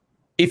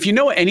If you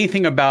know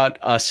anything about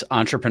us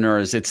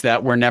entrepreneurs, it's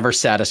that we're never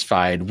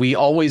satisfied. We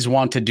always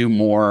want to do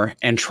more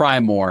and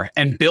try more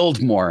and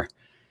build more.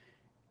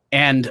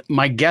 And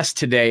my guest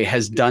today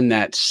has done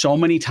that so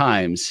many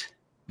times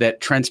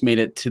that Trent's made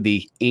it to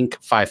the Inc.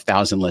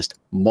 5000 list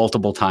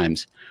multiple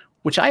times,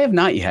 which I have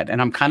not yet. And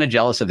I'm kind of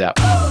jealous of that.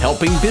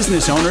 Helping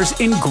business owners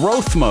in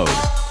growth mode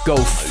go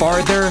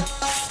farther,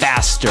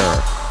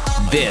 faster.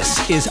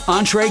 This is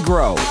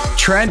EntreGrow.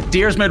 Trent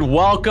Deersman,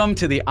 welcome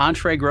to the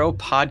EntreGrow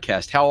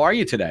podcast. How are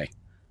you today?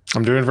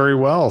 I'm doing very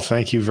well.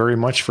 Thank you very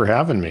much for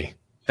having me.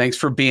 Thanks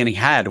for being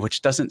had,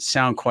 which doesn't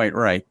sound quite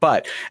right.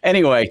 But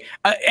anyway,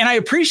 and I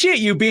appreciate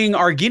you being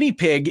our guinea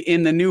pig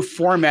in the new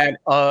format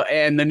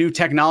and the new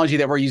technology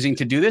that we're using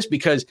to do this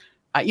because,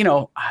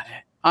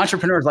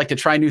 entrepreneurs like to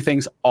try new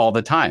things all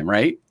the time,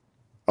 right?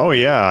 Oh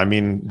yeah. I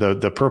mean,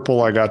 the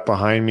purple I got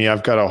behind me,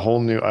 I've got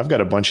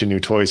a bunch of new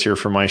toys here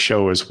for my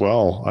show as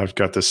well. I've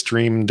got the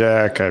Stream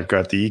Deck, I've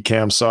got the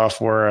Ecamm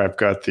software, I've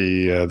got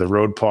the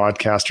Rode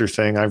Podcaster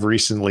thing. I've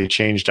recently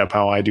changed up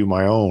how I do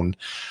my own.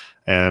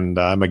 And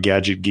I'm a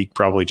gadget geek,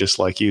 probably just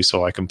like you.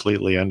 So I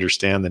completely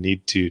understand the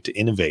need to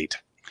innovate.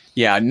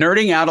 Yeah.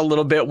 Nerding out a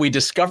little bit. We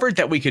discovered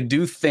that we could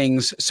do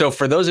things. So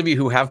for those of you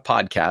who have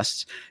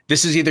podcasts,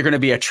 this is either going to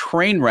be a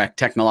train wreck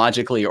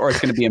technologically, or it's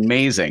going to be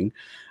amazing.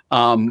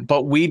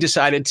 But we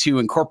decided to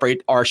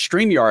incorporate our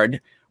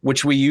StreamYard,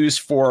 which we use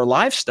for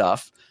live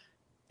stuff.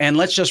 And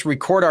let's just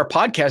record our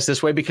podcast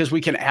this way because we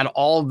can add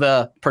all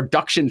the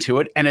production to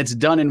it and it's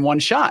done in one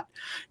shot.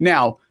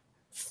 Now,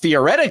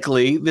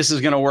 theoretically, this is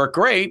going to work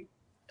great.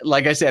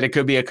 Like I said, it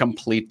could be a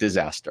complete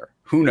disaster.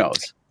 Who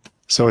knows?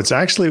 So it's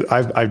actually,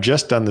 I've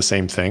just done the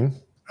same thing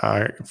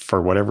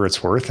for whatever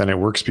it's worth, and it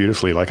works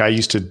beautifully. Like I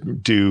used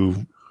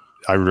to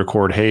I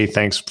record, hey,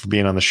 thanks for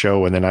being on the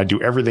show, and then I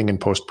do everything in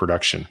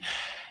post-production.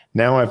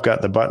 Now I've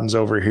got the buttons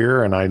over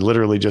here, and I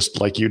literally just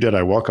like you did,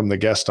 I welcome the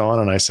guest on,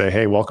 and I say,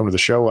 hey, welcome to the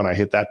show, and I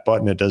hit that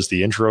button, it does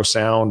the intro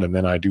sound, and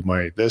then I do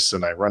this,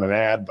 and I run an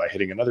ad by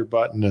hitting another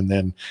button, and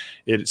then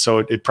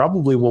it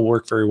probably will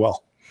work very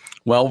well.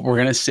 Well, we're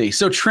going to see.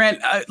 So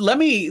Trent, let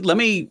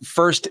me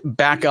first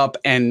back up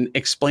and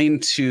explain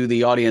to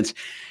the audience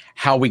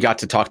how we got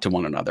to talk to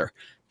one another,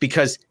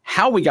 because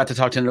how we got to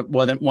talk to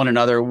one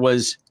another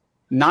was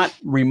not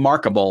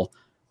remarkable,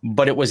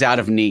 but it was out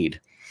of need.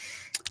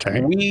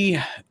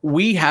 Okay.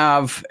 We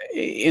have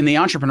in the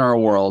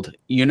entrepreneurial world,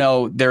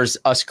 there's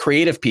us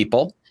creative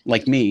people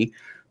like me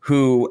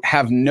who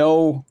have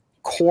no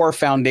core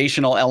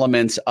foundational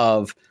elements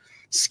of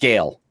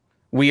scale.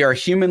 We are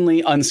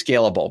humanly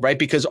unscalable, right?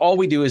 Because all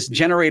we do is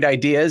generate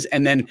ideas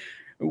and then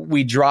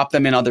we drop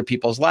them in other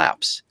people's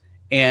laps.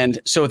 And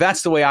so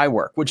that's the way I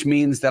work, which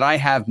means that I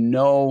have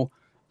no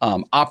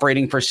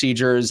operating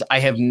procedures. I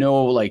have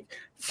no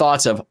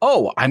thoughts of,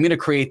 I'm going to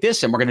create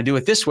this and we're going to do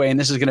it this way. And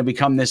this is going to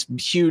become this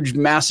huge,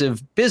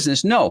 massive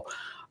business. No,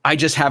 I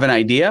just have an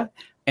idea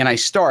and I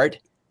start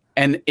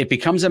and it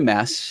becomes a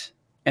mess.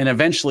 And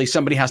eventually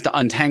somebody has to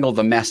untangle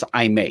the mess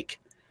I make.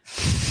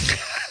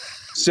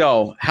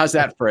 So how's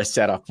that for a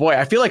setup? Boy,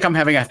 I feel like I'm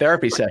having a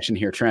therapy session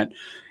here, Trent.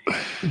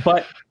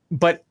 But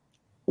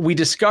we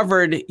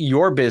discovered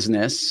your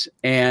business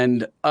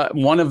and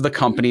one of the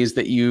companies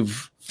that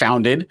you've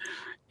founded.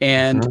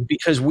 And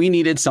because we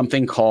needed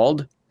something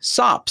called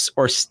SOPs,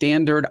 or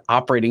Standard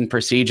Operating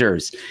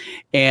Procedures.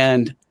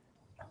 And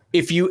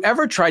if you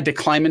ever tried to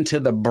climb into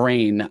the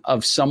brain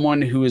of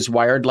someone who is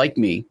wired like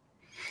me,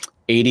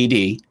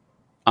 ADD,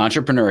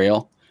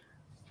 entrepreneurial,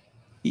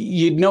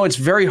 you'd know it's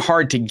very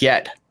hard to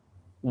get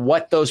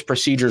what those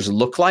procedures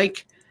look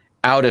like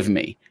out of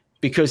me,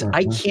 because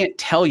I can't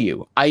tell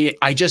you.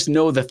 I just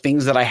know the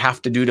things that I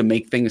have to do to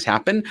make things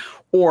happen,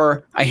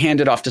 or I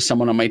hand it off to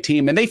someone on my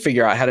team and they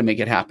figure out how to make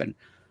it happen.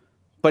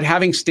 But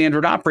having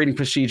standard operating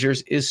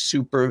procedures is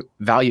super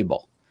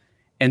valuable.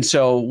 And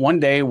so one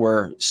day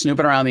we're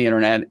snooping around the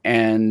internet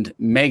and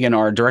Megan,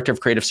 our director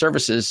of creative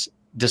services,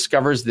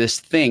 discovers this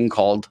thing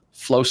called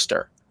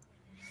Flowster.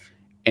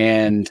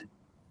 And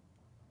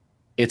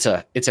it's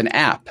an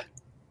app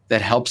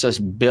that helps us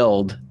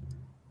build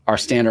our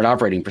standard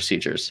operating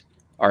procedures,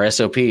 our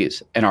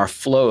SOPs, and our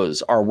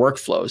flows, our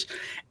workflows.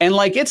 And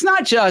it's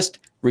not just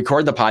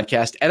record the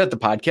podcast, edit the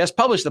podcast,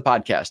 publish the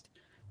podcast,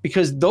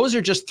 because those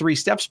are just 3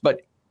 steps.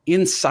 But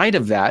inside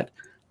of that,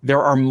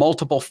 there are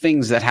multiple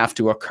things that have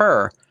to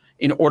occur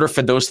in order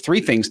for those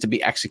 3 things to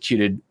be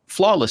executed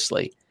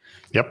flawlessly.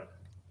 Yep.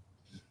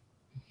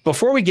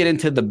 Before we get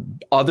into the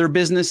other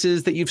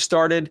businesses that you've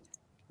started,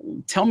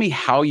 tell me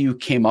how you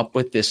came up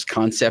with this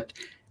concept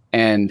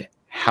and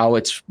how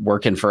it's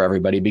working for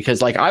everybody.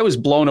 Because I was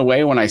blown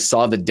away when I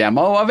saw the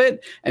demo of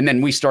it and then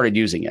we started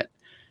using it.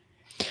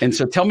 And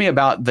so tell me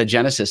about the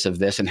genesis of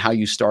this and how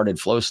you started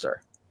Flowster.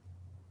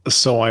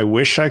 So I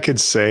wish I could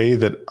say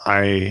that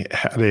I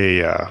had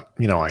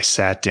I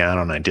sat down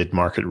and I did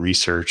market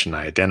research and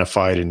I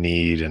identified a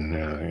need,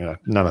 and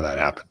none of that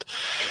happened.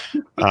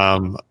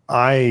 So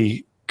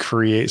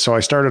I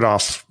started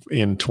off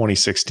in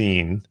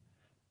 2016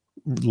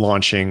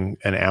 launching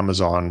an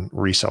Amazon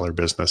reseller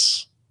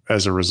business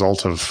as a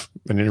result of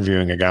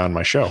interviewing a guy on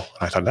my show.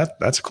 I thought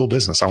that's a cool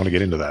business. I want to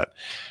get into that.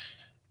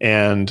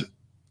 And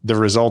the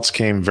results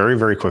came very,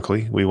 very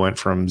quickly. We went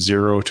from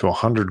 0 to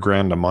 100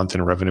 grand a month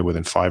in revenue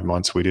within 5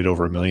 months. We did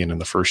over $1 million in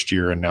the first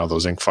year. And now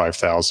those Inc.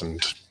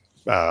 5000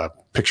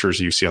 pictures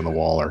you see on the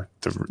wall are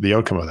the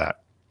outcome of that.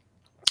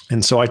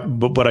 And so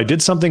but I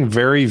did something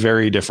very,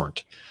 very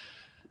different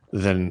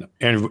than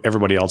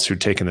everybody else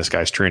who'd taken this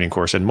guy's training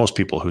course, and most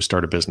people who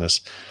start a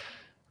business.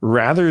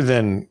 Rather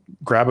than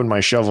grabbing my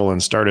shovel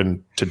and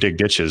starting to dig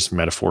ditches,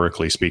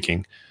 metaphorically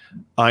speaking,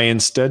 I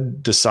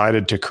instead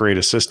decided to create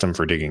a system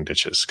for digging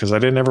ditches because I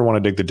didn't ever want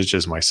to dig the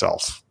ditches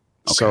myself.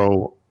 Okay.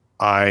 So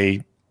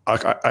I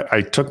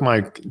took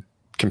my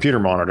computer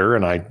monitor,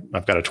 and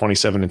I've got a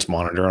 27-inch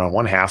monitor, and on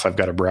one half I've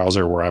got a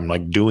browser where I'm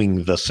like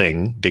doing the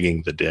thing,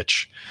 digging the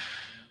ditch.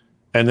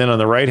 And then on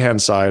the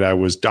right-hand side, I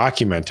was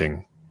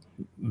documenting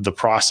the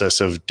process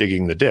of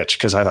digging the ditch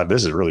because I thought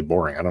this is really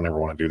boring. I don't ever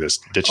want to do this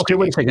ditch. Okay,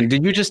 wait a second.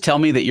 Did you just tell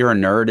me that you're a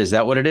nerd? Is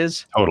that what it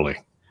is? Totally.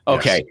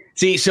 Okay. Yes.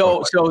 See,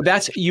 so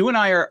that's, you and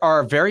I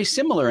are very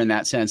similar in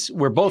that sense.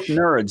 We're both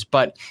nerds,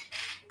 but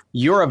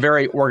you're a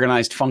very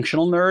organized,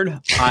 functional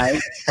nerd. I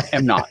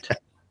am not.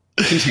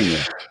 Continue.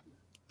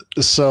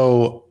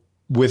 So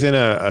within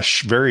a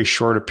very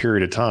short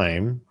period of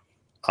time,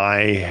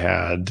 I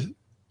had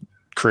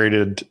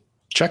created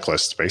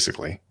checklists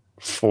basically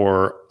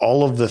for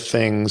all of the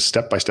things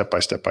step by step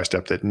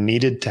that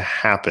needed to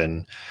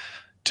happen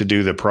to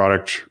do the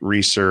product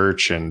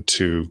research and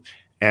to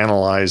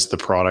analyze the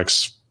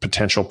product's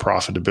potential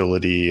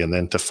profitability, and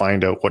then to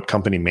find out what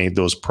company made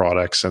those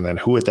products, and then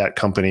who at that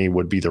company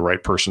would be the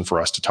right person for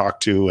us to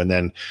talk to, and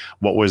then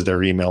what was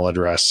their email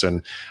address,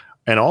 and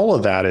all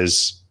of that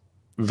is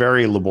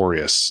very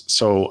laborious.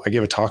 So I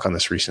gave a talk on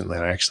this recently,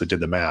 and I actually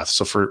did the math.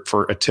 So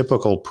for a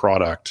typical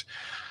product,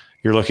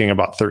 you're looking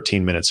about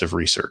 13 minutes of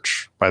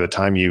research. By the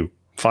time you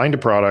find a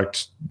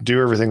product,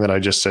 do everything that I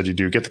just said you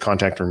do, get the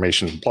contact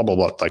information, blah, blah,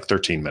 blah, like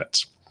 13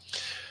 minutes.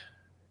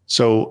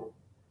 So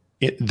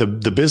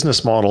the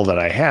business model that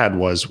I had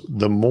was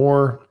the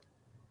more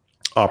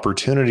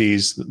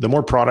opportunities, the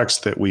more products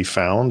that we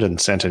found and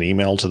sent an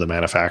email to the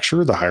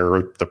manufacturer, the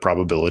higher the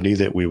probability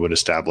that we would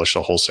establish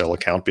a wholesale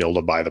account, be able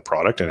to buy the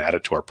product and add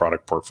it to our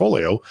product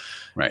portfolio.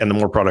 Right. And the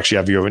more products you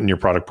have in your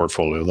product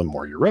portfolio, the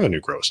more your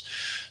revenue grows.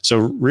 So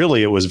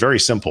really, it was very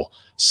simple.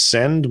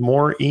 Send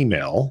more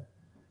email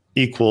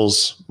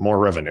equals more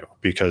revenue,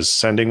 because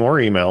sending more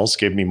emails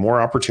gave me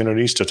more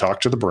opportunities to talk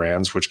to the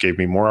brands, which gave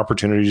me more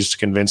opportunities to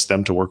convince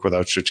them to work with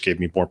us, which gave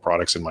me more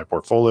products in my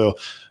portfolio,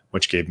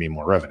 which gave me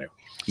more revenue.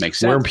 Makes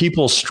sense. Where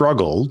people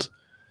struggled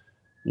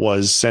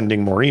was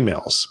sending more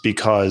emails,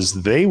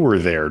 because they were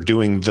there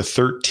doing the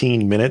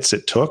 13 minutes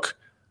it took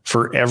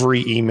for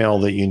every email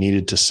that you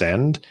needed to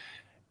send.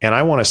 And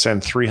I want to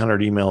send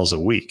 300 emails a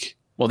week.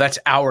 Well, that's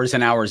hours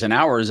and hours and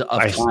hours of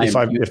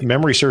time. If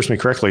memory serves me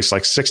correctly, it's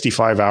like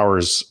 65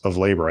 hours of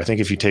labor. I think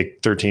if you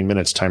take 13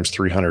 minutes times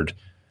 300,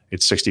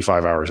 it's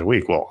 65 hours a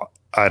week. Well,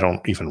 I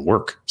don't even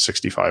work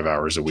 65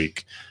 hours a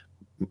week.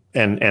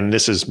 And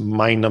this is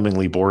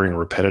mind-numbingly boring,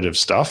 repetitive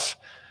stuff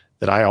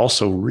that I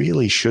also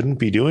really shouldn't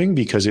be doing,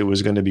 because it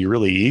was going to be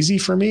really easy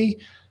for me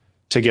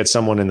to get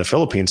someone in the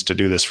Philippines to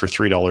do this for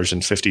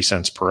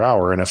 $3.50 per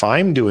hour. And if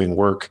I'm doing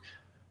work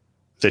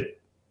that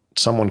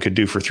someone could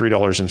do for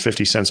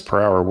 $3.50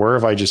 per hour, where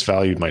have I just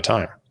valued my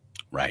time?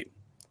 Right.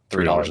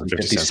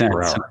 $3.50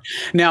 per hour.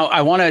 Now,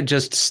 I want to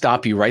just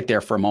stop you right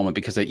there for a moment,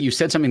 because you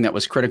said something that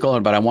was critical,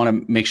 but I want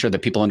to make sure that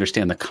people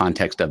understand the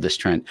context of this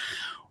trend.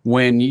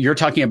 When you're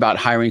talking about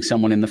hiring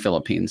someone in the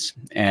Philippines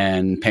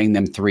and paying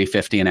them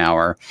 $3.50 an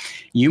hour,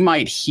 you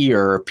might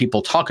hear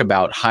people talk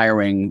about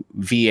hiring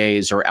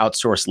VAs or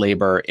outsourced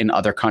labor in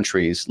other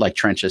countries, like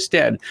Trent just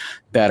did,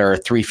 that are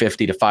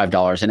 $3.50 to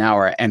 $5 an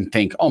hour, and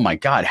think, "Oh my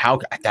God,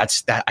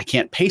 I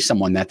can't pay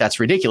someone that. That's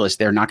ridiculous.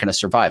 They're not going to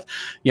survive."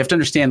 You have to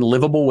understand,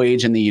 livable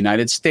wage in the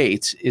United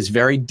States is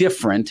very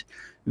different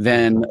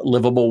than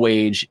livable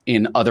wage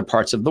in other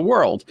parts of the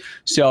world.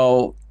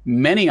 So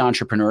many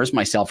entrepreneurs,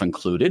 myself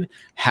included,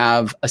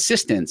 have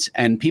assistants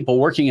and people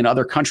working in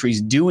other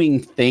countries doing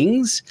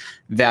things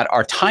that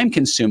are time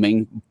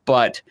consuming,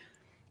 but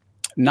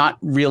not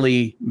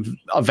really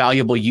a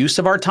valuable use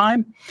of our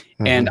time.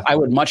 Mm-hmm. And I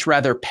would much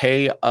rather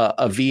pay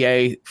a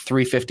VA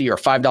 $3.50 or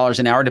 $5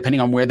 an hour, depending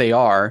on where they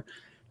are,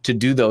 to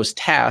do those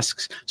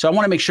tasks. So I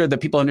want to make sure that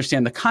people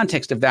understand the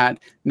context of that,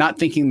 not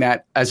thinking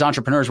that as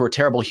entrepreneurs, we're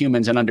terrible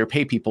humans and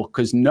underpay people,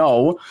 because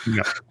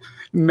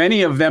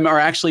many of them are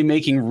actually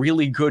making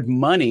really good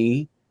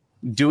money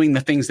doing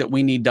the things that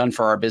we need done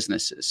for our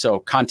businesses. So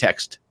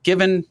context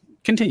given.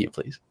 Continue,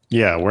 please.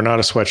 Yeah, we're not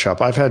a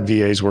sweatshop. I've had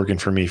VAs working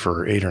for me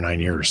for 8 or 9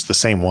 years, the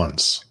same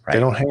ones. Right. They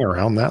don't hang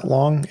around that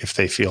long if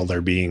they feel they're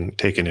being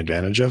taken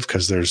advantage of,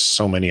 because there's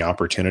so many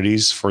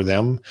opportunities for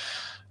them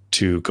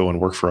to go and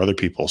work for other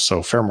people.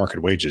 So fair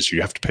market wages,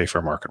 you have to pay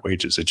fair market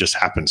wages. It just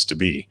happens to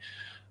be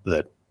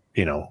that,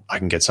 I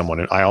can get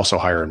someone, I also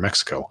hire in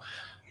Mexico.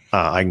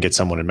 I can get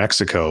someone in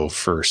Mexico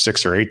for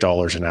 $6 or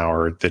 $8 an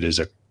hour.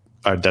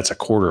 That's a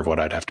quarter of what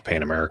I'd have to pay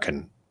an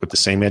American with the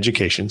same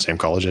education, same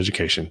college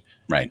education,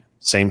 right?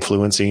 Same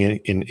fluency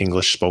in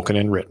English spoken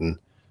and written.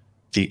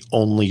 The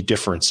only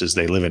difference is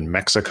they live in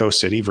Mexico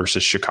City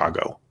versus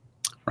Chicago.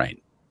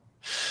 Right.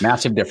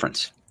 Massive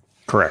difference.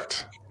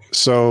 Correct.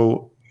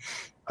 So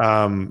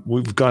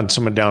we've gone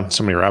down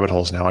so many rabbit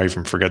holes now. I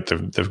even forget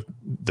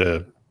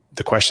the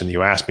question that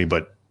you asked me,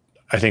 but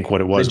I think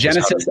what it was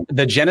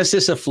the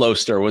genesis of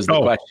Flowster was the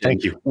question.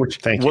 Thank you.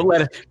 Thank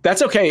you.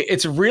 That's okay.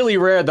 It's really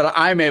rare that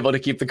I'm able to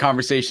keep the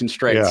conversation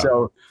straight.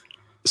 Yeah.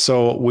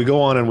 So we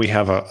go on and we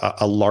have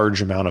a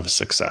large amount of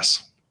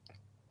success.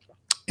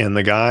 And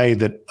the guy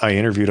that I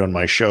interviewed on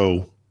my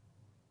show,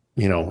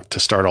 to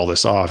start all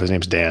this off, his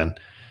name's Dan.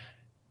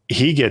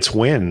 He gets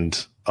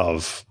wind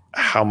of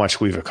how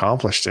much we've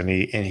accomplished. And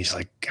he's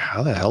like,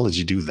 how the hell did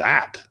you do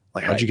that?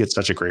 Like, how'd you get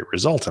such a great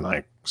result? And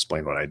I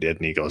explained what I did.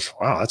 And he goes,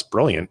 wow, that's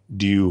brilliant.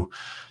 Do you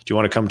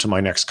want to come to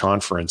my next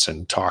conference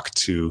and talk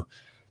to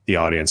the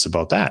audience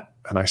about that?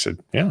 And I said,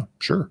 yeah,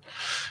 sure.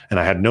 And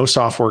I had no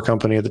software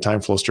company at the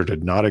time. Flowster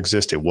did not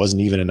exist. It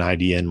wasn't even an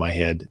idea in my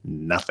head,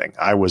 nothing.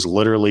 I was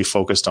literally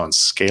focused on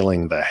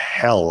scaling the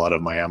hell out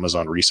of my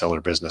Amazon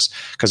reseller business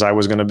because I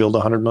was going to build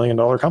 $100 million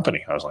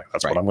company. I was like,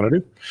 that's what I'm going to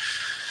do.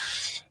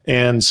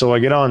 And so I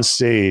get on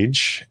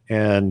stage,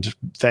 and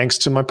thanks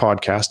to my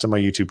podcast and my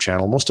YouTube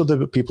channel, most of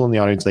the people in the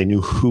audience, they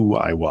knew who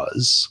I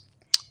was.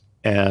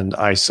 And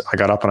I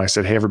got up and I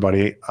said, hey,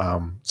 everybody,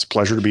 it's a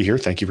pleasure to be here.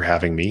 Thank you for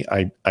having me.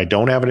 I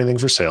don't have anything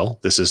for sale.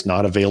 This is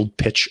not a veiled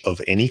pitch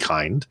of any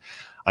kind.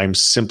 I'm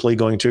simply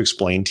going to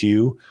explain to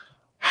you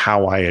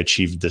how I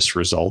achieved this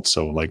result.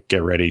 So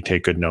get ready,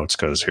 take good notes,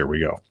 because here we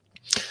go.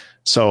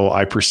 So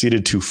I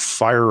proceeded to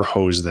fire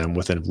hose them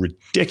with a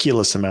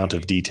ridiculous amount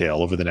of detail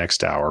over the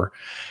next hour.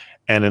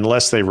 And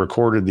unless they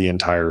recorded the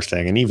entire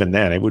thing, and even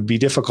then it would be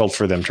difficult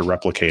for them to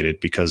replicate it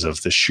because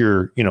of the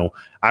sheer,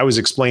 I was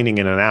explaining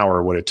in an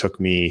hour what it took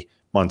me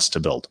months to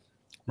build.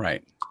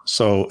 Right.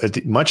 So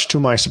much to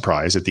my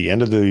surprise, at the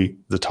end of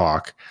the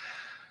talk,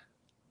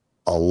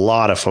 a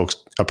lot of folks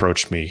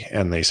approached me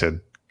and they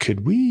said,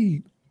 could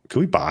we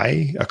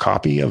buy a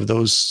copy of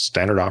those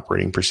standard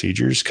operating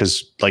procedures?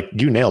 Because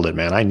you nailed it,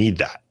 man. I need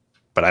that,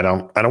 but I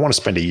don't want to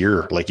spend a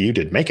year like you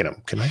did making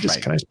them. Can I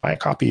just buy a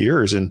copy of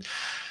yours?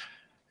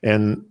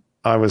 And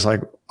I was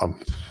like,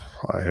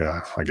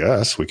 I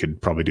guess we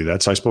could probably do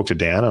that. So I spoke to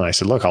Dan and I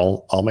said, look,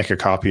 I'll make a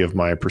copy of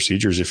my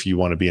procedures if you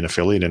want to be an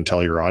affiliate and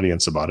tell your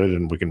audience about it.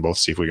 And we can both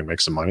see if we can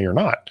make some money or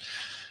not.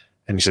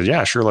 And he said,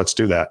 yeah, sure. Let's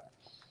do that.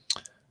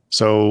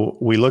 So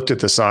we looked at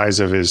the size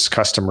of his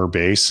customer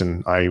base,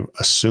 and I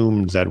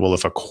assumed that, well,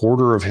 if a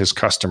quarter of his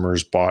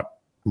customers bought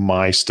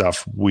my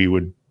stuff, we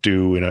would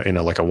do in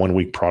a 1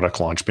 week product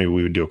launch, maybe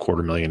we would do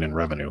 $250,000 in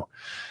revenue.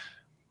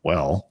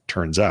 Well,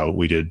 turns out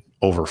we did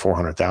over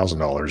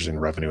 $400,000 in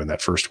revenue in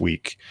that first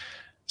week.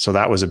 So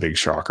that was a big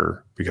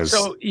shocker because.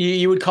 So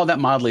you would call that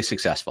mildly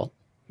successful?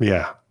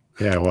 Yeah,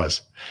 it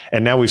was.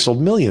 And now we've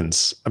sold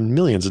millions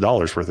of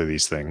dollars worth of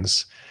these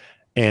things.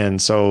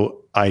 And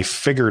so I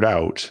figured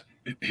out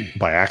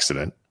by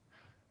accident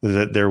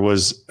that there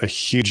was a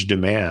huge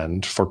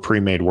demand for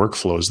pre-made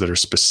workflows that are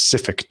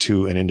specific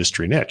to an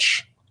industry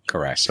niche.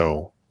 Correct.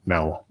 So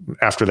now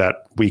after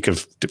that week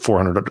of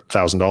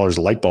 $400,000,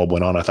 a light bulb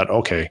went on. I thought,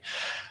 okay,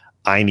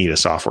 I need a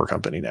software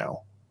company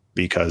now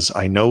because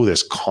I know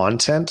this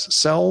content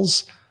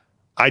sells.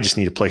 I just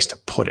need a place to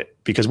put it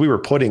because we were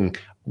putting,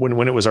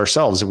 when it was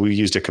ourselves, we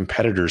used a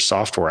competitor's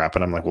software app.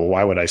 And I'm like, well,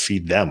 why would I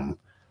feed them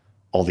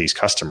all these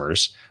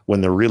customers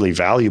when the really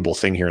valuable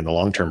thing here in the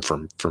long term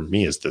for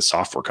me is the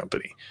software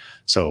company?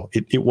 So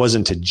it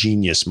wasn't a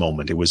genius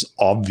moment. It was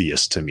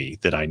obvious to me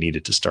that I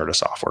needed to start a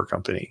software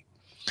company.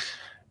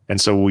 And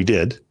so we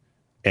did.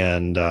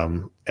 And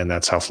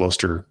that's how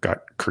Flowster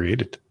got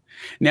created.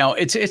 Now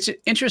it's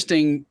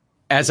interesting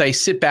as I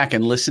sit back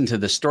and listen to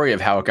the story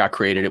of how it got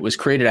created. It was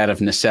created out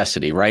of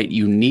necessity, right?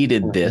 You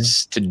needed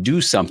this to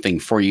do something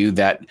for you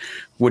that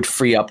would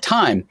free up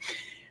time.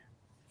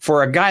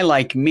 For a guy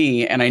like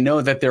me, and I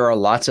know that there are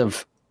lots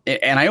of,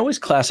 and I always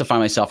classify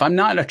myself, I'm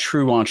not a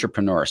true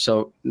entrepreneur.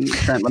 So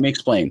Trent, let me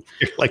explain.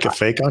 You're like a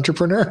fake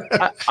entrepreneur?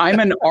 I'm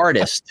an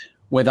artist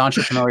with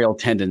entrepreneurial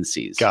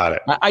tendencies. Got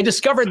it. I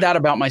discovered that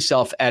about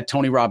myself at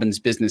Tony Robbins'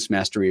 Business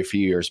Mastery a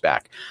few years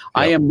back. Yep.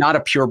 I am not a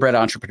purebred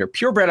entrepreneur.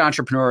 Purebred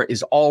entrepreneur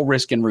is all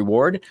risk and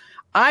reward.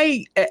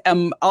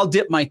 I'll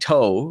dip my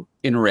toe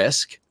in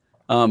risk.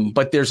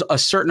 But there's a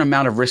certain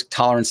amount of risk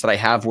tolerance that I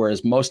have,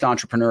 whereas most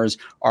entrepreneurs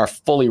are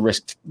fully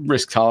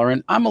risk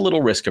tolerant. I'm a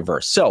little risk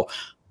averse. So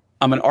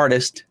I'm an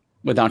artist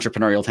with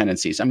entrepreneurial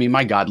tendencies. I mean,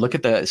 my God, look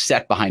at the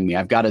set behind me.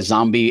 I've got a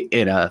zombie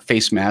in a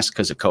face mask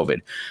because of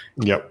COVID.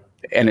 Yep.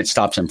 And it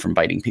stops him from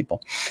biting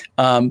people.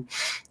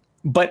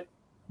 But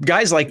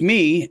guys like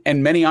me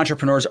and many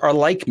entrepreneurs are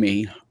like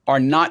me, are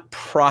not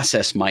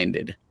process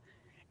minded.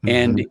 Mm-hmm.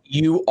 And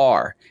you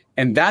are.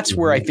 And that's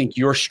where I think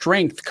your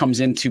strength comes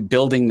into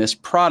building this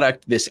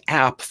product, this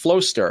app,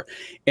 Flowster.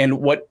 And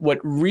what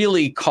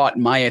really caught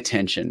my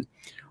attention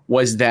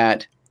was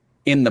that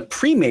in the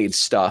pre-made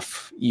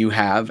stuff you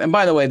have, and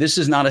by the way, this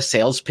is not a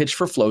sales pitch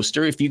for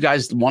Flowster. If you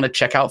guys want to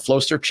check out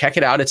Flowster, check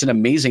it out. It's an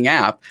amazing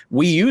app.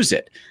 We use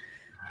it.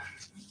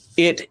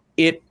 It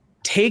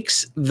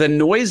takes the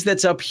noise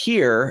that's up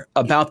here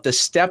about the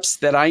steps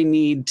that I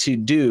need to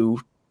do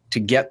to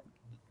get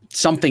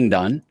something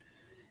done,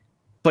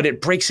 but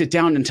it breaks it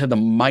down into the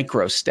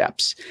micro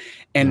steps.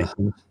 And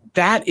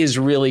that is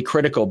really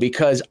critical,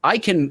 because I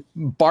can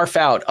barf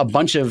out a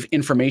bunch of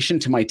information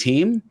to my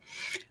team,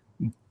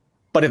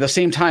 but at the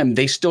same time,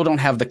 they still don't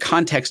have the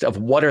context of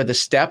what are the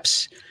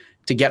steps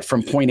to get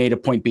from point A to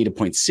point B to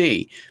point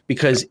C,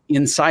 because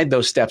inside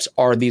those steps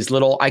are these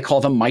little, I call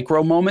them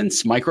micro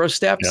moments, micro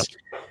steps,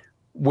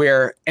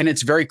 and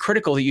it's very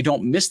critical that you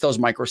don't miss those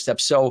micro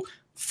steps. So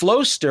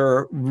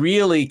Flowster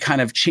really kind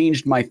of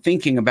changed my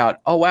thinking about,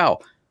 oh, wow,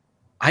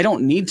 I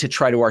don't need to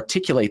try to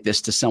articulate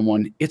this to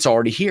someone. It's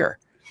already here.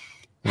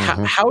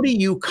 How do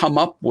you come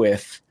up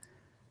with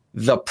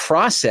the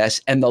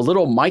process and the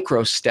little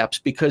micro steps,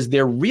 because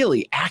they're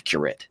really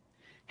accurate?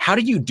 How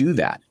do you do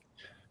that?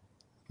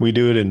 We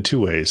do it in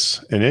two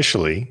ways.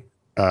 Initially,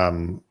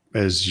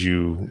 if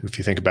you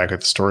think back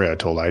at the story I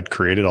told, I'd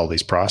created all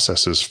these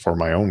processes for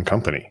my own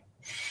company,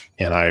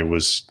 and I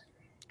was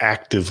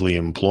actively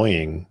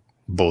employing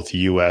both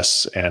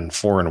US and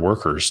foreign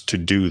workers to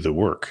do the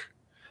work,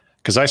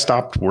 because I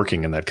stopped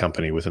working in that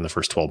company within the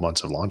first 12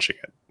 months of launching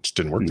it. It just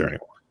didn't work there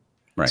anymore.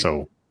 Right.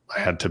 So I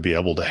had to be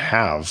able to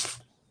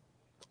have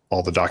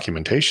all the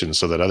documentation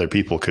so that other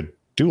people could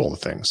do all the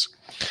things.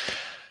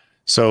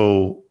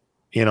 So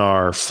in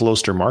our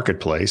Flowster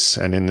marketplace,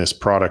 and in this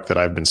product that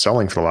I've been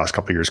selling for the last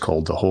couple of years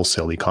called the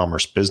Wholesale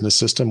E-commerce Business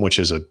System, which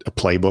is a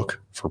playbook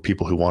for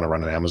people who want to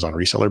run an Amazon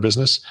reseller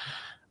business,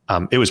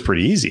 it was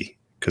pretty easy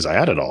because I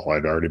had it all.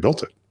 I'd already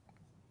built it.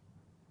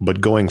 But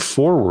going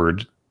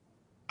forward,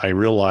 I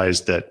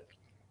realized that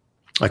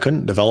I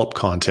couldn't develop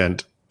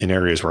content in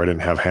areas where I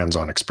didn't have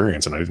hands-on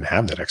experience, and I didn't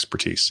have that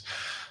expertise.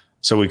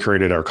 So we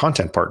created our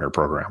content partner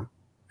program.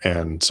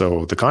 And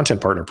so the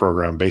content partner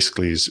program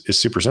basically is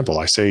super simple.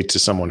 I say to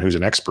someone who's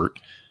an expert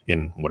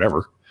in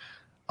whatever,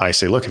 I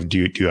say, look,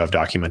 do you have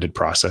documented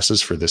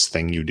processes for this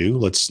thing you do?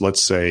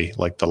 Let's say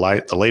like the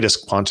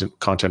latest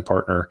content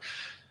partner,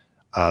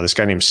 this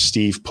guy named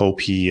Steve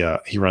Pope, he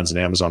runs an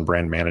Amazon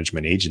brand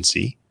management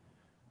agency.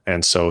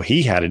 And so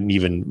he had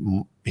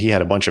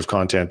a bunch of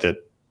content that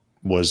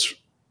was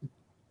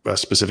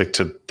specific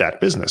to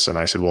that business. And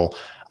I said, well,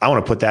 I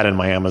want to put that in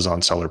my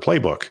Amazon seller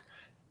playbook.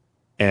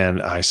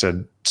 And I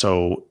said,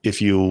 so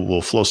if you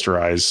will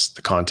Flowsterize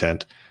the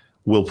content,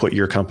 we'll put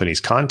your company's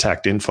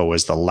contact info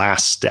as the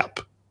last step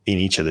in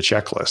each of the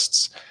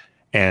checklists.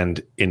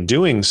 And in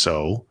doing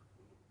so,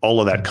 all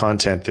of that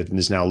content that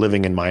is now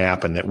living in my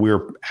app and that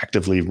we're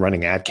actively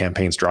running ad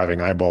campaigns,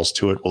 driving eyeballs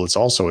to it, well, it's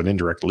also an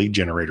indirect lead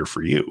generator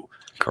for you.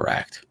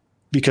 Correct.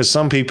 Because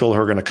some people who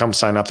are going to come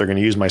sign up, they're going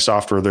to use my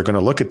software, they're going to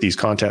look at the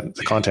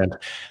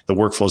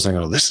workflows, and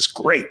go, this is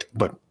great,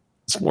 but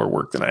it's more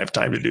work than I have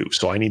time to do.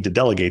 So I need to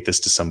delegate this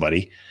to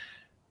somebody.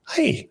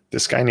 Hey,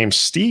 this guy named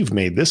Steve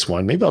made this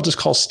one. Maybe I'll just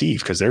call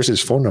Steve because there's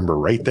his phone number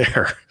right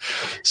there.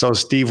 So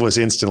Steve was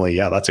instantly,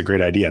 yeah, that's a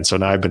great idea. And so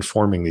now I've been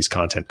forming these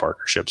content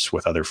partnerships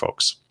with other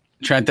folks.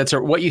 Trent,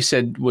 what you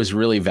said was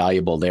really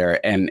valuable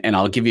there. And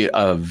I'll give you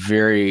a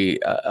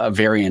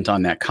variant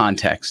on that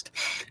context.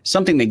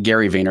 Something that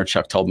Gary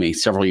Vaynerchuk told me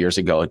several years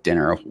ago at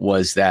dinner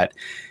was that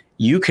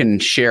you can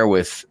share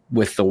with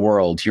the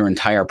world your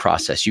entire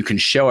process. You can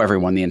show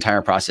everyone the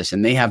entire process,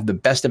 and they have the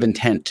best of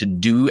intent to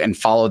do and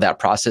follow that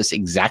process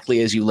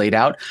exactly as you laid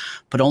out,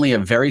 but only a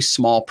very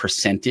small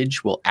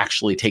percentage will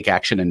actually take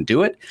action and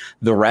do it.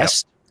 The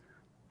rest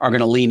are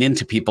going to lean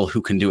into people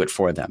who can do it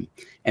for them.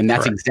 And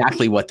that's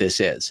exactly what this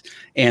is.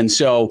 And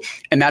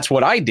that's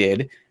what I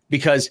did,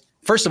 because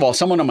first of all,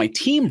 someone on my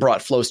team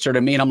brought Flowster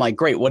to me, and I'm like,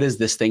 great, what is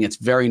this thing? It's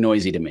very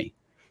noisy to me,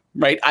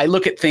 right? I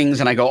look at things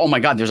and I go, oh my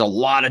God, there's a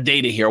lot of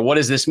data here. What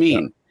does this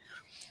mean?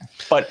 Yeah.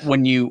 But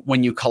when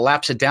you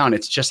collapse it down,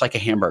 it's just like a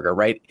hamburger,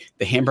 right?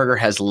 The hamburger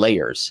has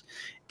layers,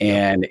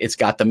 and it's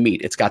got the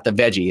meat, it's got the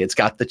veggie, it's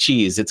got the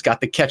cheese, it's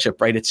got the ketchup,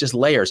 right? It's just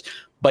layers.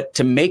 But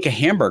to make a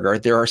hamburger,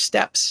 there are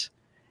steps.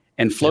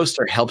 And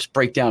Flowster helps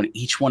break down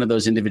each one of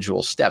those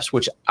individual steps,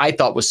 which I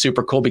thought was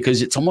super cool,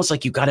 because it's almost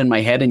like you got in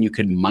my head and you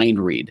could mind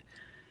read,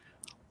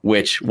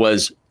 which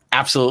was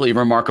absolutely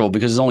remarkable,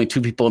 because there's only 2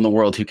 people in the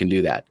world who can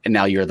do that. And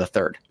now you're the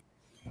third.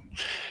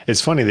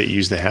 It's funny that you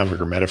use the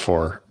hamburger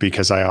metaphor,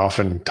 because I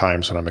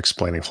oftentimes, when I'm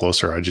explaining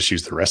Flowster, I just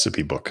use the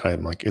recipe book.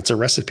 I'm like, it's a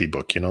recipe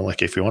book,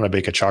 like if you want to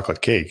bake a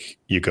chocolate cake,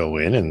 you go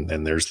in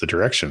and there's the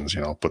directions,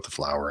 put the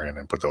flour in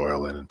and put the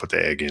oil in and put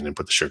the egg in and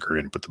put the sugar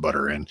in, put the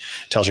butter in.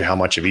 It tells you how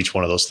much of each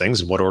one of those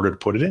things and what order to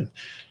put it in.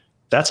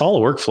 That's all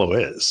a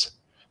workflow is.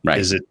 Right.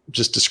 Is it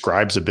just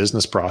describes a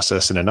business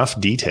process in enough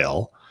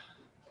detail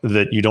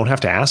that you don't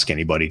have to ask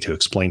anybody to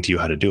explain to you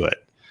how to do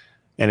it.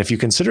 And if you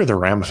consider the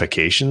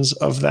ramifications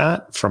of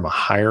that from a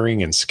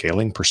hiring and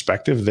scaling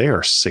perspective, they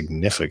are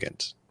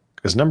significant.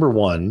 Because number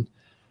one,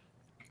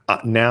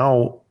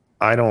 now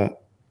I don't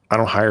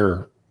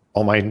hire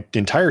all my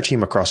entire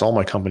team across all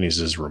my companies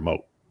is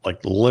remote.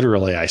 Like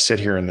literally, I sit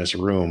here in this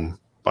room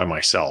by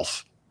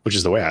myself, which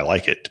is the way I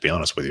like it, to be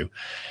honest with you.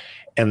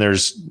 And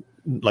there's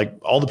like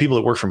all the people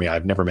that work for me,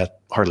 I've never met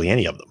hardly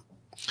any of them.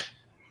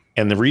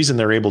 And the reason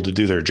they're able to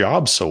do their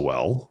job so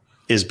well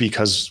is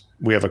because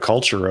we have a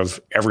culture of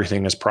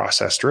everything is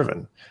process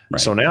driven. Right.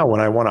 So now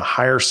when I want to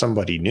hire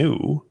somebody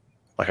new,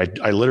 like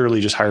I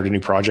literally just hired a new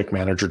project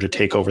manager to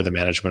take over the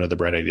management of the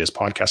Bread Ideas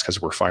podcast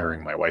because we're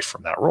firing my wife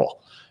from that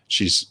role.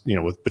 She's,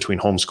 between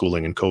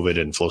homeschooling and COVID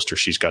and Flowster,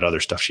 she's got other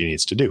stuff she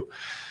needs to do.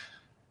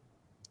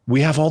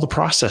 We have all the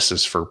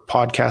processes for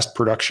podcast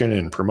production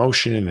and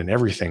promotion and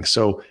everything.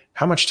 So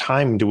how much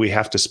time do we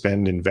have to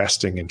spend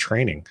investing in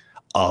training?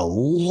 A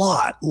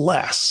lot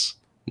less,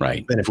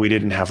 right, than if we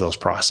didn't have those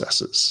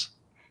processes.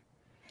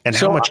 And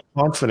so how much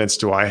confidence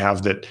do I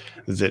have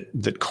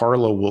that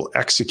Carla will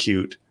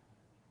execute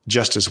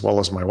just as well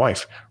as my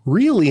wife?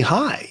 Really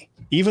high,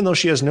 even though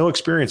she has no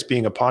experience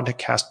being a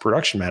podcast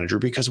production manager,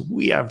 because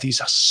we have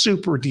these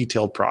super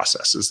detailed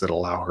processes that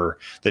allow her,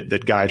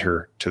 that guide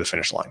her to the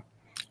finish line.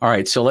 All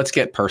right, so let's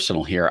get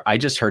personal here. I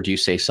just heard you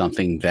say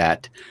something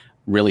that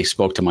really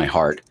spoke to my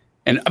heart.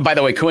 And by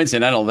the way,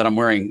 coincidental that I'm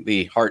wearing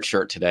the heart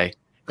shirt today.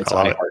 It's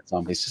I Heart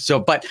Zombies. So,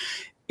 but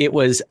it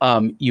was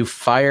you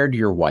fired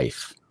your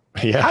wife.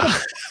 Yeah.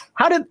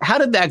 How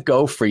did that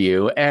go for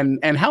you? And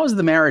how has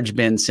the marriage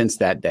been since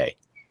that day?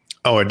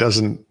 Oh, it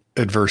doesn't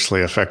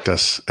adversely affect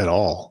us at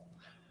all.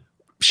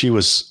 She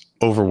was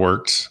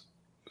overworked,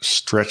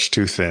 stretched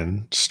too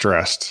thin,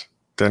 stressed.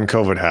 Then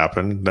COVID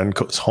happened. Then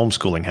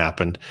homeschooling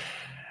happened.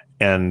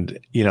 And,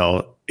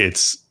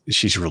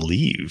 she's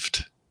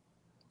relieved.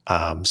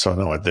 So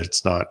no,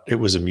 it's not, it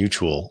was a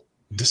mutual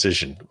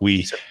decision.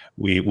 We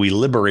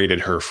liberated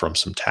her from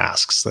some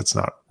tasks. That's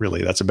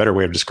a better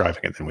way of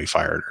describing it than we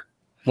fired her.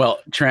 Well,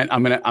 Trent,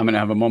 I'm gonna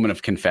have a moment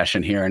of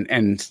confession here,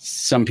 and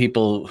some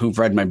people who've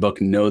read my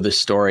book know the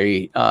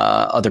story.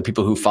 Other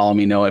people who follow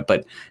me know it,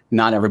 but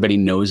not everybody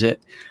knows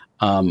it.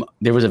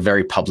 There was a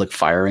very public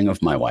firing of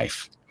my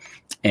wife,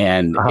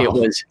 and It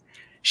was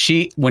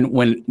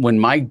when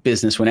my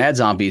business, when Ad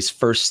Zombies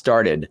first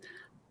started,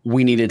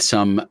 we needed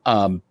some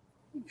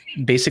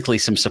basically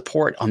some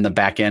support on the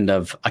back end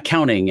of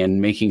accounting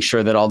and making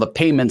sure that all the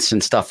payments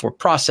and stuff were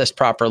processed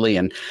properly.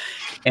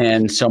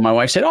 And so my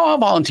wife said, "Oh, I'll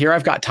volunteer.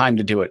 I've got time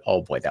to do it."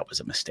 Oh boy, that was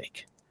a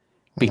mistake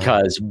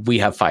because we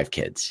have 5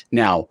 kids.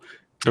 Now,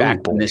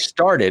 when this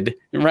started,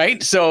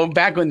 right? So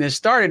back when this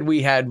started,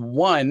 we had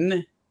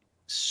one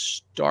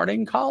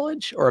starting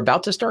college or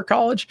about to start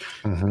college,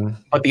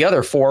 but the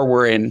other 4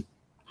 were in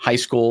high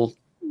school,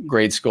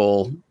 grade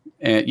school.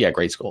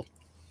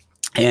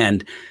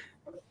 And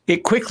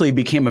it quickly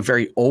became a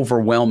very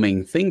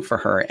overwhelming thing for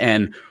her.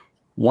 And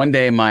one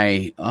day,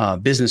 my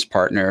business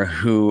partner,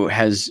 who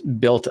has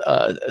built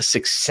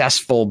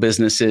successful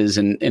businesses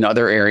in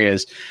other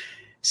areas,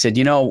 said,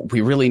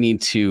 we really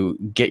need to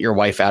get your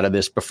wife out of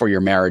this before your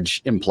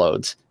marriage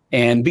implodes.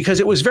 And because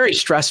it was very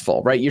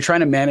stressful, right? You're trying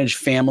to manage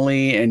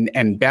family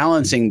and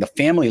balancing the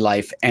family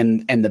life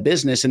and the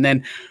business. And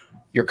then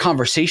your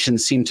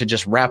conversations seem to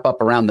just wrap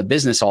up around the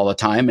business all the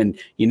time. And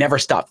you never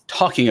stop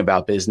talking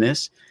about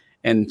business.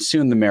 And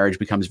soon the marriage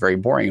becomes very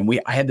boring.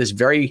 And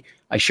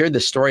I shared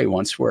this story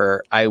once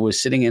where I was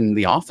sitting in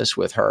the office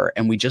with her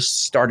and we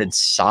just started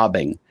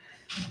sobbing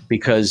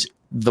because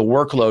the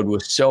workload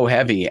was so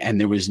heavy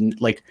and there was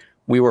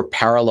we were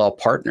parallel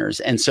partners.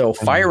 And so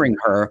firing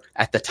her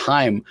at the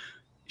time,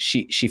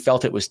 she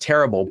felt it was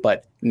terrible.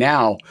 But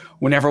now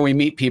whenever we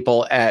meet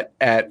people at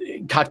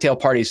cocktail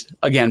parties,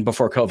 again,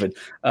 before COVID,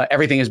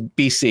 everything is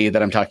BC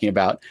that I'm talking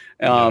about.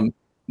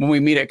 When we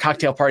meet at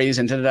cocktail parties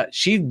and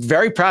she's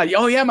very proud.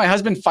 Oh yeah, my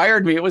husband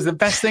fired me. It was the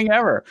best thing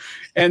ever.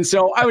 And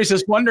so I was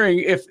just wondering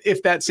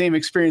if that same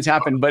experience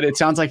happened, but it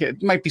sounds like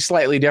it might be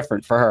slightly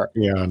different for her.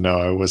 Yeah,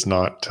 no, it was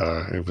not.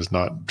 It was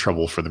not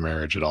trouble for the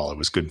marriage at all. It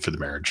was good for the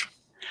marriage.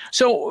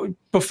 So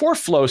before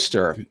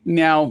Flowster,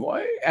 now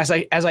as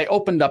I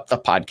opened up the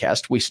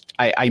podcast,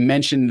 I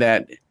mentioned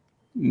that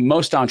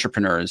most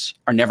entrepreneurs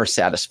are never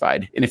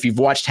satisfied. And if you've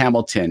watched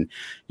Hamilton,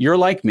 you're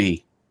like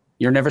me.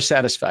 You're never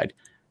satisfied.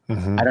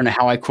 I don't know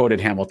how I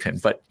quoted Hamilton,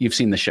 but you've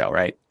seen the show,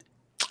 right?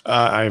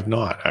 I have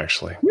not,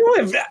 actually.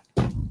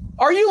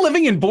 Are you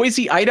living in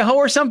Boise, Idaho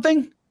or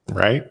something?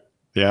 Right.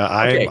 Yeah,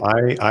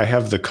 okay. I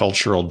have the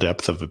cultural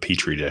depth of a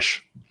petri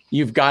dish.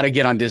 You've got to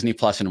get on Disney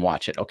Plus and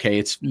watch it. Okay.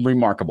 It's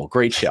remarkable.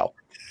 Great show.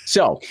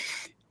 So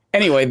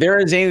anyway, there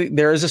is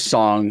a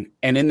song,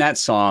 and in that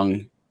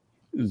song,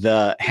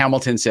 the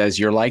Hamilton says,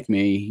 "You're like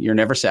me, you're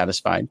never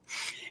satisfied."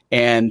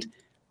 And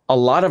a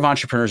lot of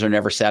entrepreneurs are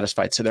never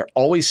satisfied. So they're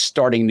always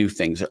starting new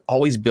things. They're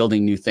always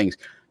building new things.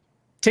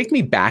 Take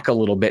me back a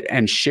little bit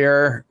and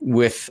share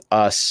with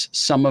us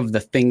some of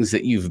the things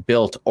that you've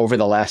built over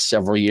the last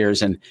several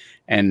years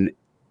and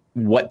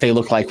what they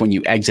look like when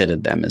you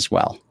exited them as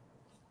well.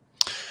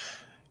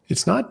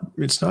 It's not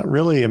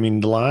really,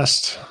 the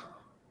last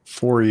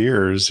 4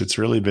 years, it's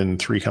really been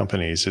 3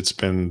 companies. It's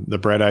been the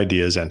Bread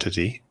Ideas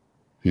entity.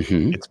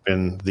 It's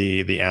been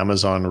the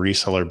Amazon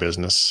reseller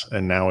business,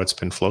 and now it's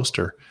been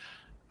Flowster.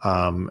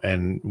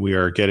 And we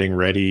are getting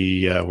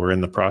ready. We're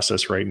in the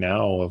process right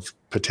now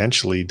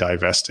potentially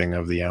divesting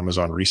of the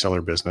Amazon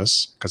reseller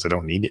business because I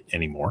don't need it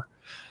anymore.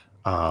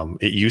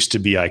 It used to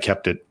be I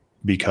kept it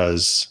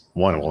because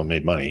one, well, it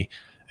made money,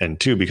 and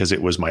two, because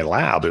it was my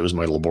lab, it was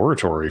my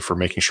laboratory for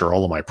making sure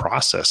all of my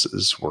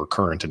processes were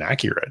current and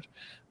accurate.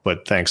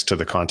 But thanks to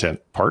the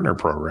content partner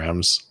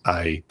programs,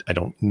 I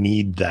don't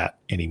need that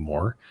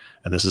anymore.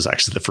 And this is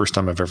actually the first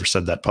time I've ever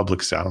said that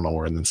publicly. I don't know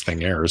where this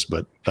thing airs,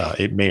 but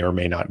it may or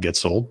may not get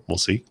sold. We'll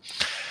see.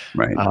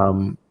 Right.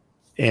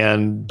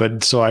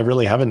 But so I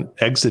really haven't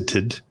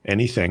exited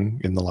anything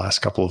in the last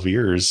couple of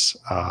years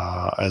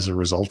as a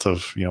result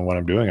of, what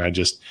I'm doing. I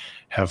just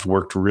have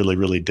worked really,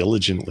 really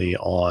diligently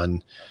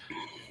on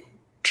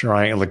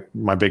trying, like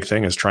my big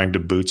thing is trying to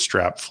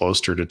bootstrap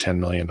Flowster to $10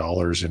 million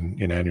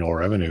in annual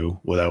revenue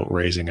without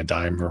raising a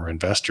dime from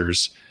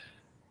investors.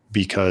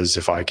 Because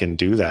if I can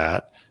do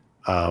that,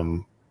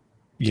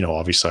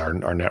 obviously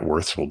our net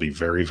worths will be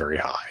very, very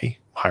high,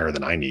 higher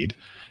than I need.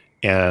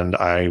 And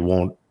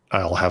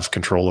I'll have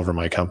control over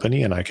my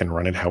company and I can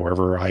run it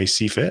however I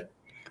see fit.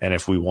 And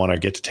if we want to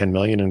get to 10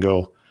 million and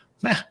go,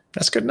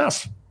 that's good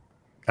enough,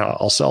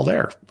 I'll sell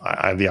there.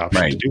 I have the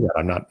option to do that.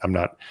 I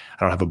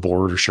don't have a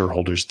board or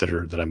shareholders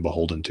that I'm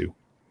beholden to.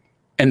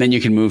 And then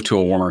you can move to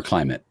a warmer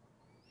climate.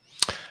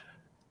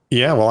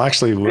 Yeah, well,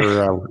 actually,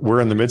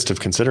 we're in the midst of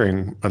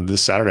considering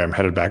this Saturday. I'm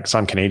headed back. So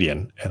I'm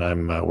Canadian,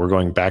 and we're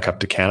going back up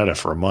to Canada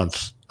for a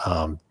month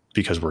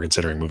because we're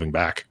considering moving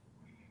back.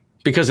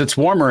 Because it's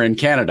warmer in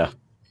Canada.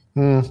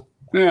 No,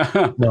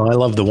 I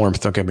love the warmth.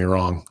 Don't get me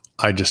wrong.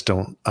 I just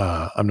don't.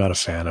 I'm not a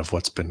fan of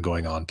what's been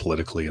going on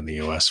politically in the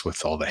U.S.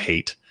 with all the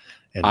hate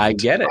and I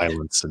get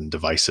violence and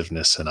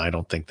divisiveness, and I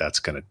don't think that's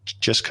going to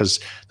just because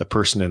the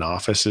person in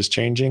office is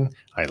changing.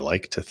 I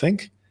like to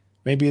think.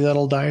 Maybe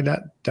that'll damp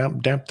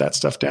that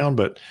stuff down,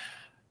 but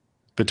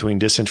between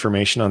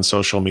disinformation on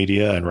social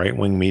media and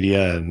right-wing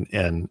media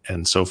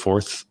and so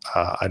forth,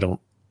 I don't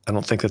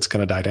think that's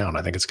going to die down.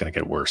 I think it's going to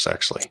get worse,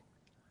 actually.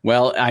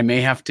 Well, I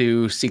may have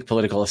to seek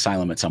political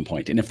asylum at some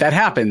point. And if that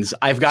happens,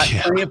 I've got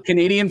plenty of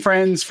Canadian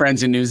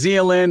friends in New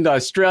Zealand,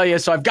 Australia.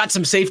 So I've got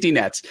some safety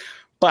nets,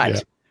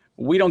 but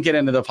we don't get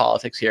into the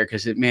politics here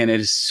because it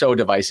is so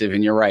divisive.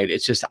 And you're right.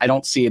 It's just, I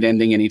don't see it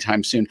ending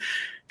anytime soon.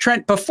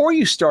 Trent, before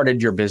you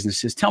started your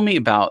businesses, tell me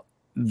about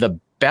the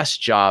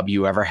best job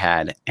you ever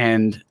had.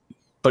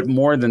 But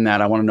more than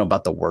that, I want to know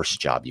about the worst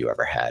job you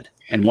ever had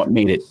and what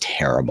made it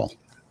terrible.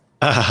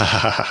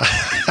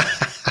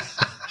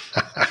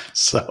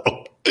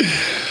 So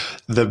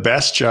the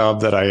best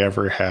job that I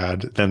ever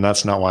had, then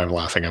that's not why I'm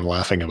laughing. I'm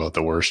laughing about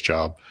the worst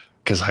job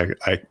because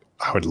I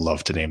would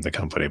love to name the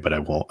company, but I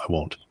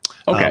won't.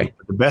 Okay.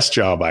 The best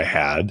job I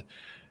had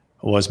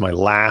was my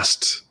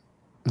last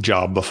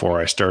job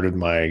before I started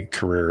my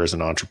career as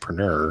an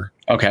entrepreneur.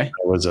 Okay.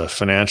 I was a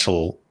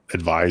financial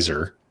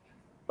advisor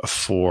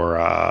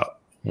for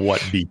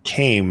what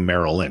became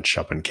Merrill Lynch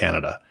up in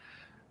Canada.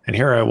 And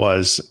here I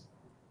was,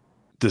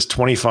 this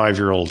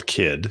 25-year-old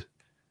kid,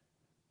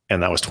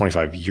 and that was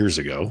 25 years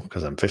ago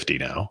because I'm 50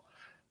 now,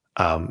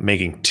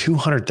 making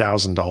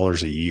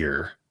 $200,000 a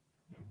year,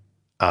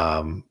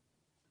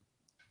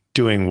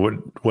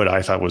 doing what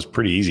I thought was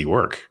pretty easy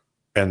work.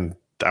 And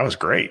that was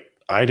great.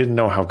 I didn't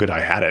know how good I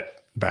had it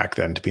back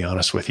then, to be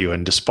honest with you.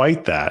 And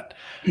despite that,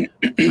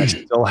 I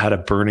still had a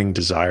burning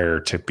desire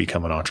to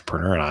become an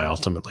entrepreneur. And I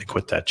ultimately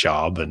quit that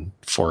job and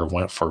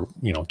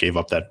gave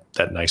up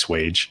that nice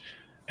wage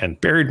and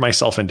buried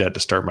myself in debt to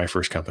start my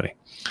first company.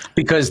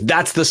 Because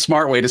that's the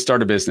smart way to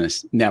start a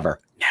business. Never.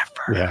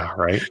 Yeah.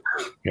 Right.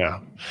 Yeah.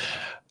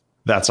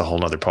 That's a whole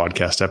nother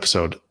podcast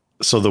episode.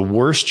 So the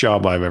worst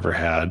job I've ever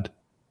had.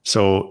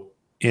 So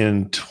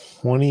in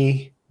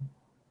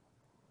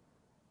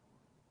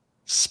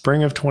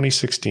spring of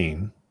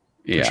 2016.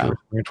 Yeah. Spring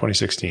of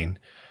 2016.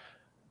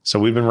 So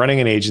we've been running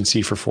an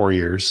agency for 4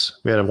 years.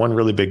 We had one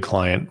really big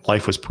client.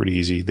 Life was pretty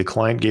easy. The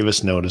client gave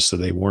us notice that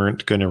they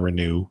weren't going to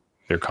renew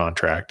their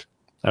contract.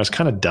 I was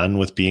kind of done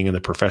with being in the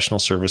professional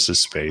services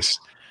space.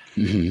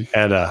 Mm-hmm. I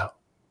had a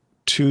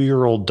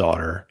 2-year-old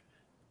daughter.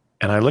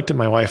 And I looked at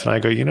my wife and I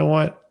go, you know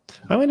what?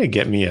 I'm going to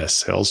get me a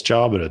sales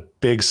job at a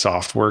big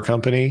software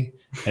company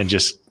and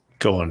just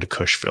go into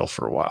Cushville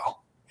for a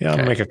while. I'm going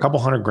to make a couple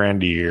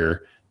 $100,000 a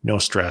year. No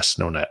stress,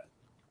 no net.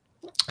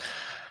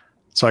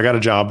 So I got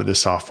a job at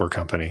this software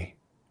company.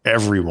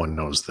 Everyone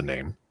knows the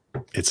name.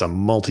 It's a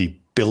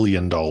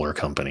multi-billion-dollar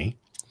company.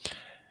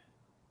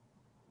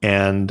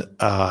 And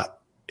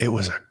it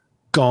was a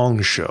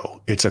gong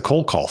show. It's a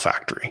cold call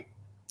factory.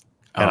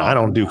 And I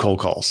don't do cold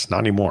calls, not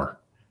anymore.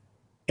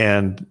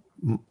 And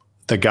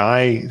the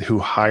guy who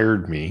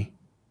hired me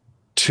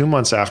 2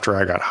 months after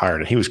I got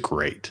hired, and he was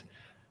great.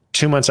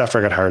 2 months after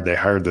I got hired, they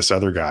hired this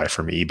other guy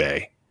from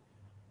eBay.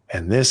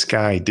 And this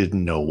guy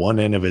didn't know one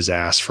end of his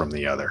ass from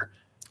the other.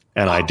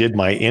 And I did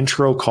my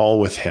intro call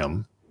with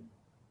him.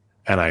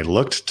 And I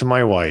looked to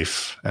my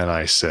wife and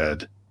I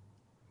said,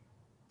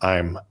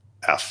 I'm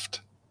effed.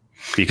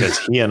 Because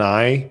he and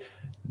I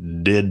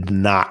did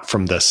not,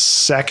 from the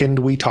second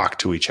we talked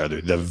to each other,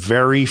 the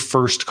very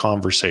first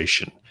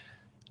conversation,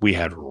 we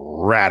had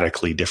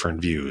radically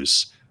different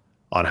views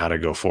on how to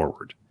go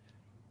forward.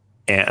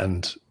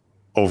 And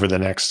over the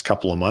next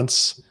couple of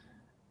months,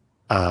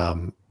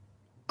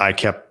 I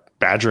kept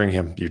badgering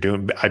him.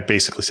 I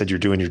basically said, you're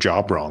doing your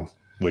job wrong,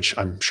 which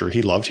I'm sure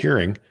he loved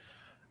hearing.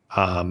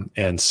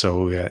 And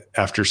so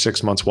after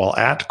 6 months while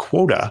at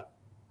quota,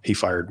 he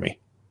fired me.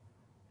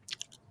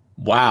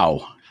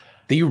 Wow.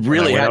 You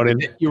really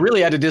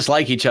had to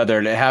dislike each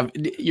other to have,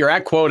 you're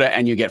at quota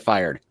and you get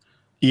fired.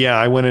 Yeah.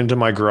 I went into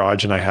my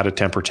garage and I had a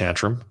temper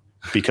tantrum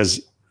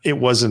because it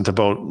wasn't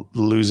about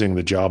losing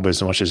the job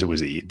as much as it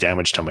was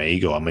damage to my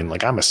ego. I mean,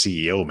 like, I'm a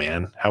CEO,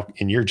 man.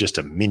 And you're just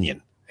a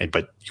minion,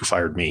 but you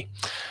fired me.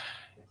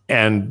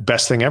 And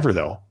best thing ever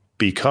though,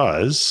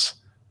 because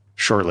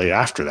shortly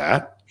after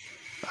that,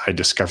 I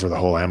discovered the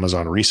whole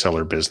Amazon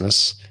reseller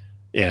business.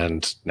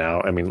 And now,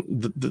 I mean,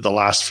 the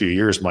last few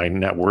years, my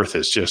net worth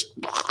has just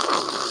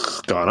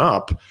gone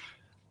up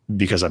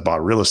because I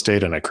bought real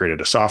estate and I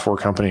created a software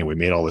company and we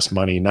made all this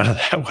money. None of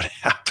that would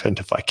have happened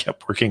if I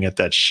kept working at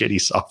that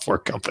shitty software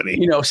company.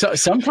 You know, so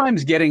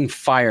sometimes getting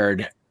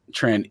fired,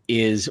 Trent,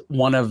 is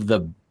one of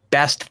the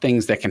best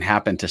things that can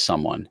happen to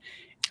someone.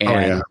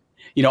 And,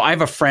 you know, I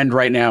have a friend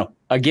right now,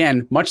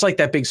 again, much like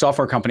that big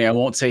software company, I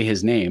won't say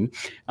his name.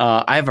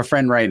 I have a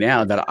friend right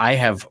now that I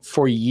have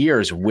for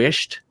years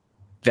wished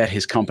that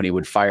his company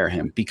would fire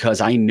him because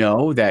I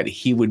know that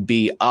he would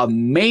be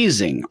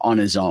amazing on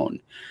his own.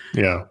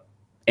 Yeah.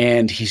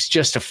 And he's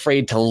just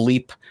afraid to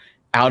leap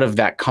out of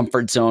that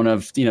comfort zone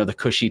of, you know, the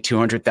cushy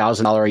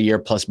 $200,000 a year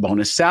plus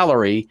bonus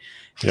salary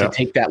to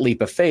take that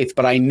leap of faith.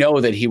 But I know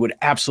that he would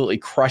absolutely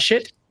crush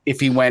it if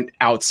he went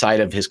outside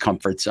of his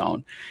comfort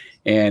zone.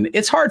 And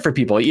it's hard for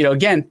people. You know,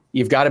 again,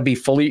 you've got to be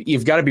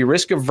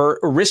risk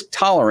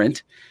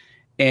tolerant.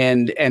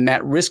 And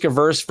that risk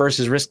averse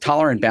versus risk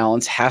tolerant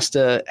balance has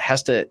to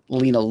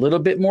lean a little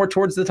bit more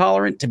towards the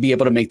tolerant to be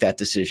able to make that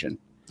decision.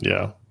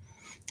 Yeah.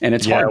 And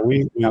it's hard.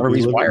 We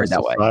live wired in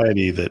a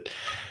society that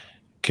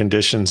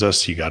conditions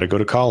us. You got to go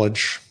to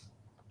college,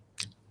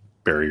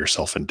 bury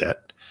yourself in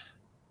debt.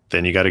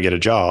 Then you got to get a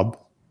job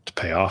to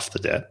pay off the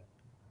debt.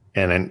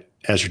 And then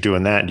as you're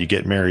doing that, you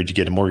get married, you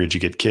get a mortgage, you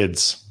get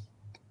kids.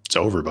 It's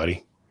over,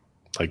 buddy.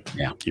 Like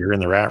you're in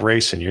the rat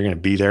race and you're going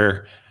to be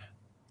there.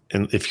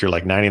 And if you're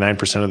like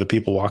 99% of the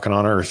people walking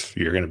on earth,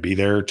 you're going to be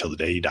there till the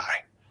day you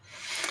die.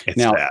 It's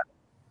now, that.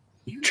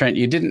 Trent,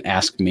 you didn't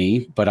ask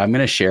me, but I'm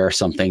going to share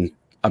something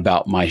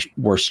about my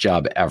worst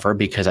job ever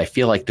because I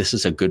feel like this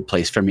is a good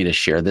place for me to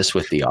share this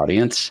with the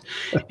audience.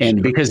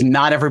 And because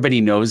not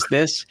everybody knows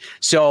this.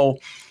 So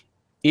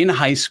in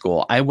high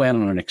school, I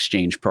went on an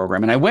exchange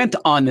program, and I went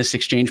on this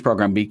exchange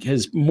program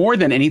because more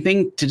than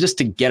anything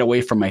to get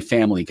away from my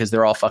family because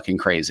they're all fucking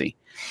crazy.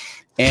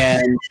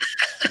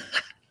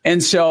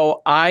 And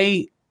so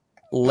I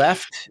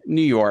left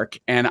New York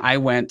and I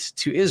went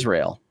to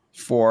Israel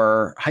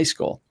for high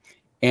school.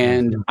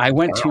 And I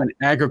went to an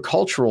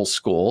agricultural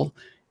school.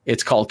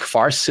 It's called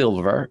Kfar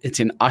Silver. It's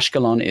in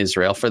Ashkelon,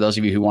 Israel. For those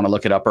of you who want to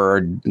look it up or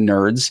are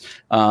nerds,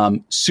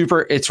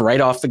 it's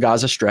right off the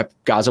Gaza Strip.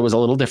 Gaza was a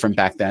little different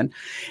back then.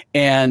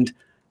 And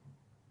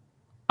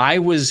I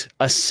was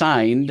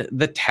assigned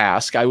the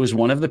task. I was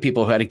one of the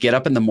people who had to get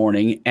up in the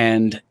morning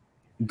and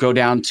go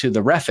down to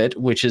the refit,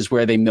 which is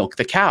where they milk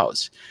the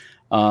cows.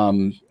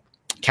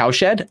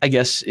 Cowshed, I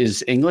guess,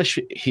 is English.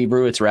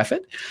 Hebrew, it's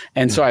refit.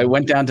 And so I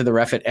went down to the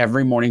refit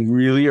every morning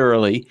really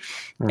early.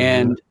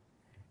 And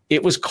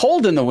it was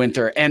cold in the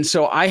winter. And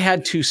so I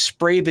had to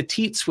spray the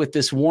teats with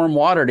this warm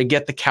water to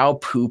get the cow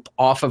poop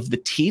off of the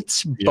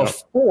teats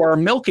before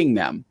milking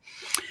them.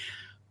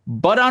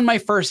 But on my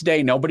first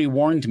day, nobody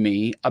warned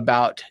me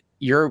about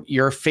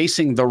you're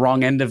facing the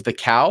wrong end of the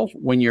cow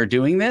when you're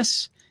doing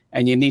this.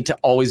 And you need to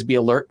always be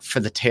alert for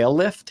the tail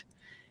lift.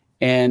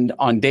 And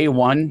on day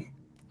one,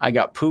 I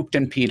got pooped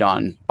and peed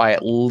on by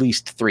at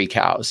least 3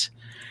 cows.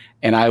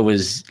 And I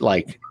was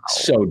like,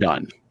 so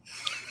done.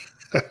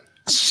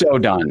 So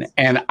done.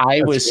 And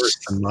I was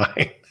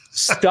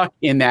stuck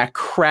in that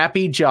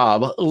crappy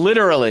job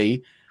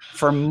literally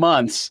for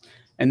months.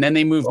 And then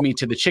they moved me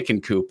to the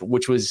chicken coop,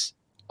 which was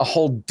a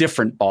whole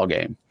different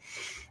ballgame.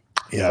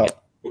 Yeah.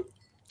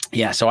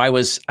 But, so I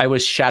was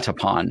shat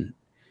upon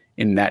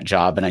in that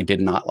job, and I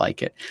did not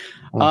like it.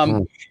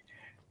 A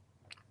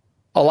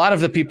lot of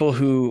the people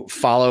who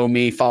follow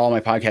my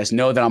podcast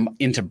know that I'm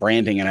into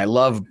branding, and I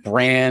love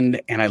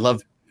brand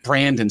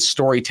and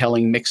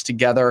storytelling mixed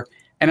together.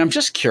 And I'm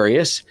just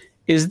curious,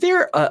 is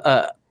there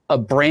a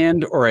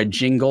brand or a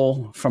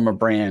jingle from a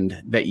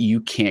brand that you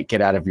can't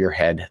get out of your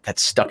head,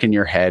 that's stuck in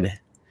your head,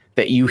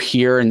 that you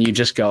hear and you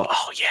just go,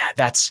 oh yeah,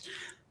 that's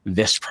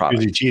this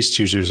product? The cheese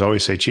choosers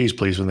always say cheese,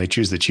 please, when they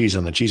choose the cheese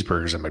on the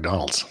cheeseburgers at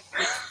McDonald's.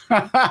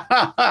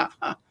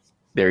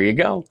 There you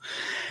go.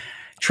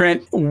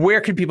 Trent, where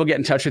can people get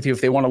in touch with you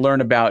if they want to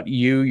learn about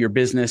you, your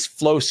business,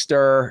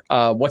 Flowster?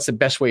 What's the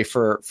best way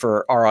for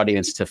our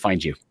audience to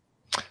find you?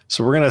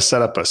 So we're going to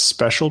set up a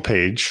special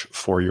page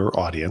for your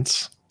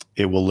audience.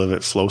 It will live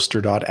at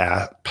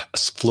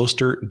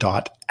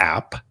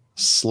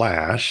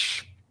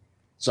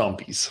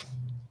flowster.app/zombies.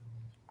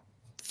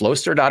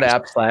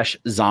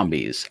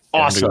 Flowster.app/zombies.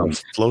 Awesome.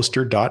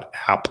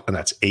 Flowster.app, and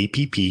that's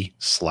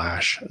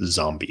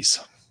app/zombies.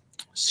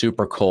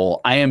 Super cool.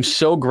 I am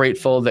so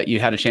grateful that you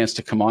had a chance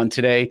to come on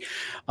today.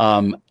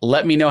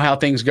 Let me know how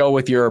things go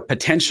with your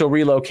potential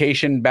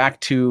relocation back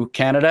to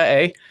Canada,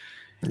 eh?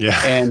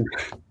 Yeah. And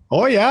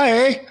oh yeah,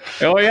 eh?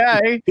 Oh yeah,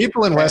 eh?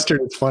 People in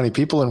Western, it's funny.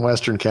 People in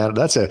Western Canada,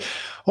 that's it.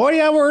 Oh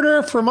yeah, we're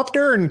there from up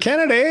there in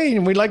Canada, eh?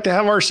 And we'd like to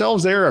have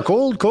ourselves there a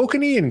cold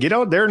kokanee and get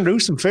out there and do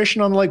some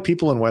fishing on the lake.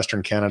 People in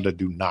Western Canada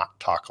do not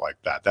talk like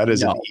that. That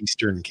is an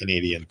Eastern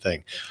Canadian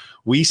thing.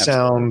 We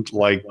sound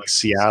like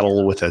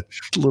Seattle with a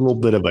little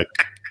bit of a,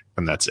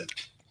 and that's it.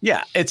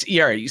 Yeah, it's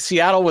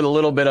Seattle with a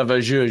little bit of a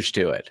zhuzh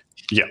to it.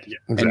 Yeah,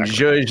 exactly. And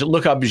zhuzh,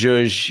 look up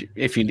zhuzh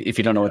if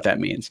you don't know what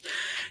that means.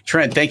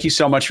 Trent, thank you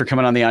so much for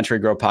coming on the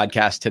EntreGrow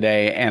podcast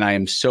today, and I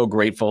am so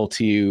grateful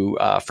to you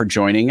for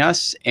joining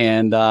us.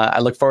 And I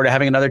look forward to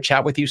having another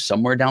chat with you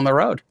somewhere down the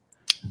road.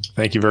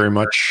 Thank you very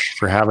much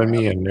for having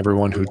me, and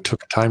everyone who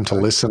took time to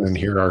listen and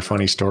hear our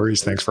funny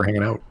stories. Thanks for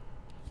hanging out.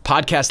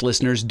 Podcast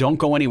listeners, don't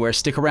go anywhere.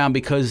 Stick around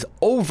because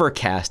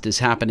Overcast is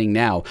happening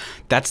now.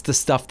 That's the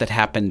stuff that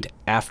happened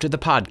after the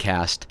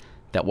podcast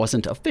that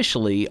wasn't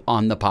officially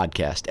on the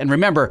podcast. And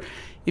remember,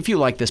 if you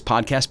like this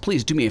podcast,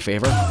 please do me a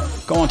favor.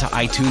 Go onto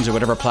iTunes or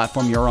whatever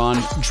platform you're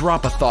on.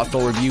 Drop a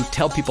thoughtful review.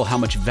 Tell people how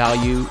much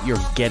value you're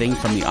getting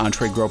from the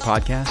EntreGrow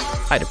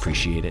podcast. I'd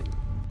appreciate it.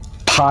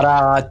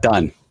 Ta-da,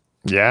 done.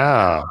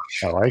 Yeah,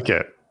 I like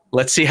it.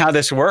 Let's see how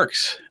this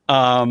works.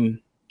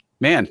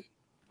 Man,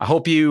 I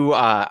hope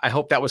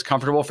that was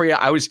comfortable for you.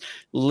 I was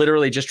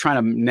literally just trying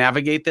to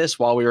navigate this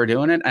while we were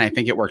doing it, and I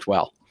think it worked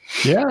well.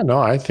 Yeah, no,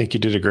 I think you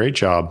did a great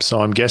job.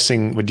 So I'm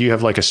guessing, do you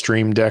have like a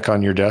Stream Deck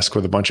on your desk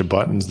with a bunch of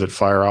buttons that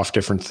fire off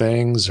different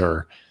things,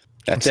 or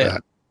that's it?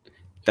 That?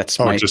 That's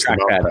my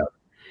trackpad.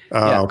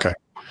 Okay.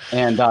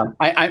 And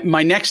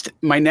my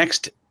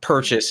next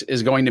purchase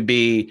is going to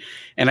be,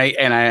 and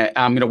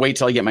I'm going to wait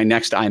till I get my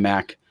next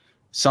iMac,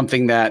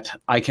 something that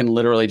I can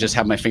literally just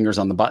have my fingers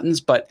on the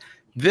buttons. But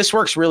this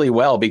works really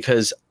well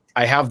because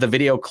I have the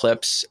video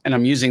clips and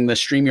I'm using the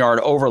StreamYard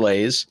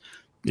overlays.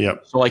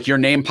 Yep. So like your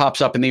name pops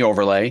up in the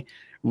overlay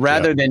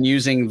rather than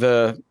using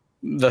the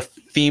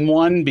theme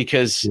one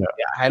because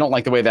I don't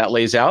like the way that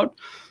lays out.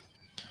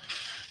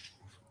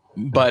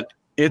 But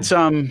it's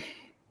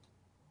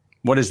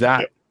what is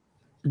that?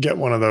 Get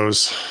one of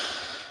those.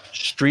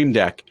 Stream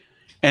Deck.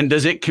 And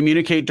does it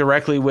communicate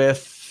directly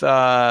with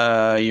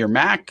your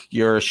Mac,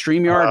 your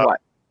StreamYard? What?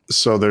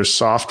 So there's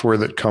software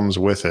that comes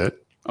with it.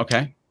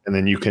 Okay. And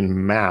then you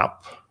can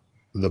map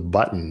the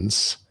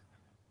buttons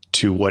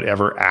to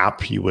whatever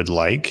app you would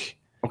like.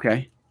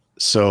 Okay.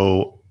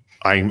 So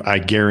I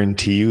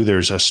guarantee you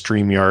there's a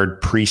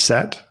StreamYard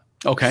preset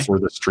for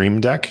the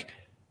Stream Deck,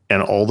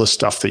 and all the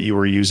stuff that you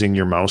were using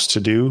your mouse to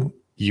do,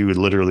 you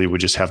literally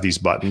would just have these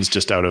buttons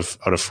just out of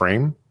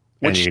frame.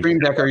 Which Stream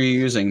Deck are you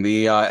using?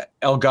 The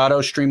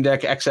Elgato Stream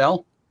Deck XL?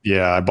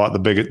 Yeah, I bought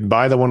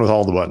buy the one with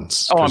all the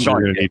buttons. Oh, I'm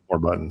going to need more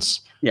buttons.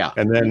 Yeah.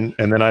 And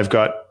then I've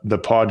got the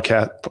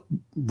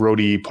Rode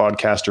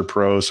Podcaster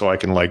Pro, so I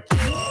can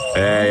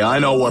hey, I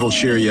know what'll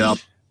cheer you up.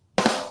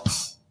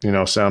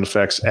 Sound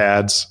effects,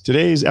 ads.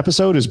 Today's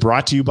episode is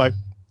brought to you by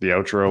the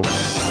outro.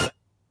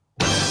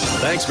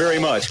 Thanks very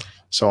much.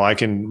 So I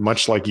can,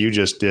 much like you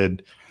just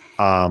did,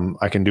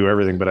 I can do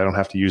everything, but I don't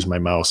have to use my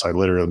mouse. I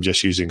literally am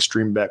just using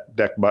Stream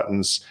Deck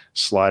buttons,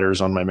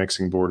 sliders on my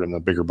mixing board, and the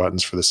bigger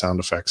buttons for the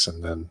sound effects.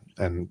 And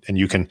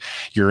you can,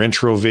 your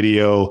intro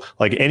video,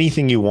 like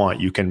anything you want,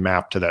 you can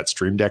map to that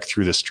Stream Deck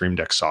through the Stream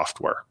Deck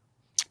software.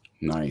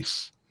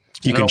 Nice.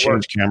 You can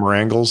change camera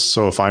angles.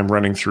 So if I'm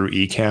running through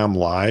Ecamm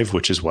Live,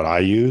 which is what I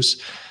use,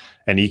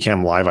 and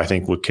Ecamm Live, I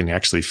think can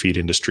actually feed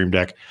into Stream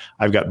Deck.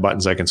 I've got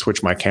buttons. I can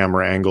switch my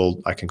camera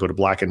angle. I can go to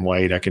black and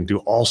white. I can do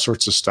all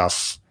sorts of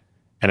stuff.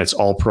 And it's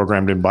all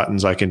programmed in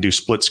buttons. I can do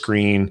split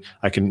screen.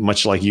 I can,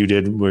 much like you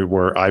did,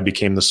 where I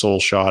became the sole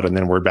shot, and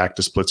then we're back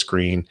to split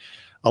screen.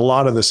 A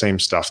lot of the same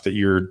stuff that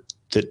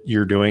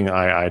you're doing,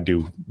 I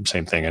do the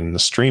same thing. And the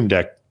Stream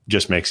Deck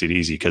just makes it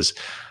easy because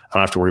I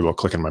don't have to worry about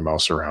clicking my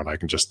mouse around. I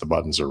can the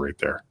buttons are right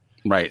there.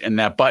 Right. And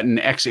that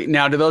button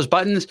now, do those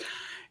buttons?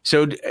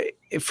 So,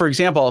 for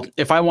example,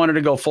 if I wanted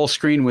to go full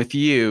screen with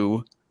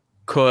you,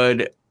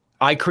 could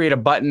I create a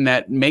button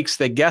that makes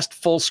the guest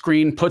full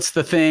screen, puts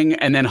the thing,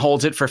 and then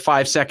holds it for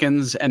 5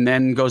 seconds and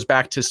then goes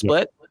back to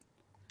split?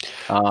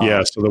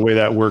 Yeah. So the way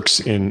that works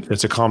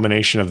it's a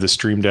combination of the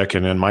Stream Deck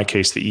and in my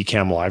case, the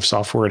Ecamm Live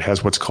software. It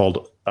has what's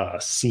called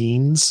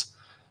scenes.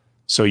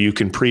 So you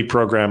can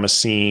pre-program a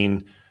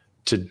scene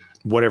to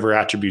whatever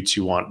attributes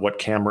you want, what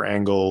camera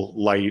angle,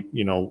 light,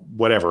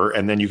 whatever.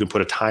 And then you can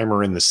put a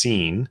timer in the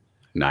scene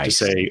to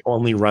say,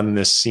 only run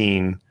this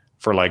scene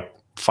for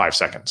 5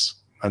 seconds.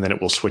 And then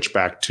it will switch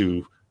back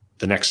to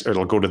the next,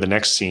 it'll go to the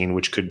next scene,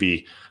 which could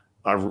be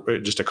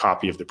just a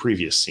copy of the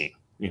previous scene.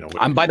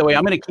 By the way,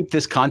 I'm going to keep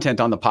this content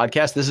on the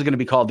podcast. This is going to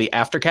be called the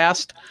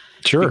Aftercast.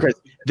 Sure. Because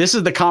this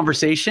is the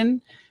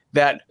conversation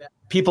that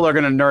people are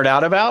going to nerd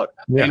out about,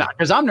 Yeah. and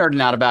because I'm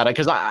nerding out about it,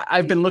 because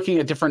I've been looking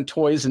at different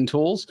toys and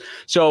tools.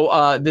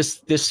 So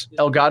this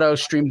Elgato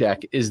Stream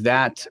Deck, is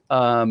that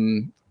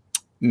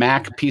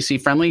Mac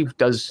PC friendly?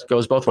 Goes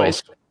both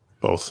ways?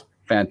 Both.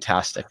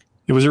 Fantastic.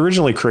 It was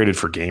originally created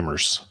for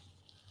gamers.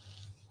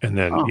 And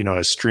then, Oh.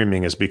 as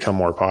streaming has become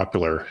more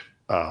popular,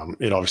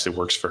 it obviously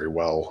works very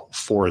well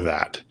for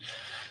that.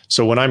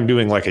 So when I'm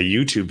doing like a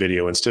YouTube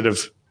video, instead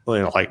of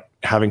like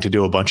having to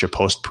do a bunch of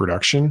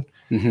post-production,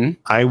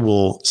 I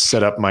will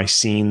set up my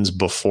scenes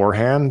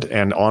beforehand.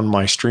 And on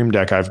my Stream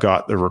Deck, I've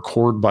got the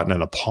record button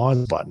and a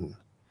pause button.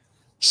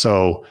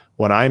 So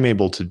what I'm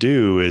able to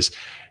do is,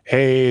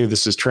 hey,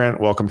 this is Trent.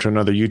 Welcome to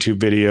another YouTube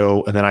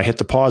video. And then I hit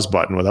the pause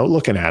button without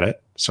looking at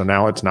it. So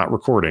now it's not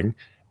recording.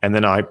 And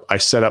then I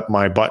set up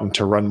my button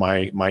to run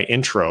my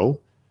intro.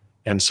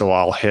 And so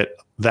I'll hit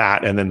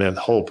that. And then the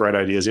whole Bright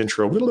Ideas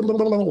intro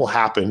will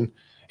happen.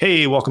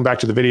 Hey, welcome back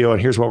to the video.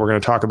 And here's what we're going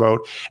to talk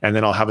about. And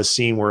then I'll have a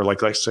scene where,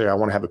 like, let's say I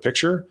want to have a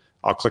picture.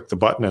 I'll click the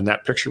button and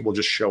that picture will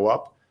just show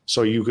up.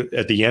 So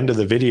at the end of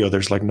the video,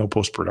 there's like no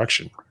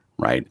post-production.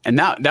 Right. And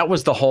that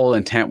was the whole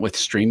intent with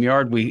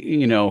StreamYard.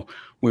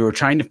 We were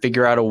trying to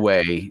figure out a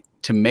way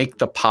to make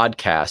the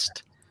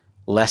podcast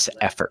less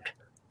effort,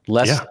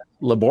 less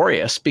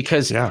laborious,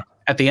 because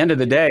at the end of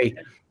the day,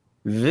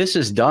 this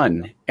is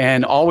done.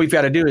 And all we've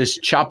got to do is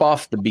chop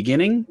off the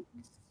beginning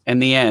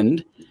and the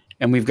end.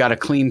 And we've got a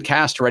clean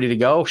cast ready to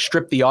go.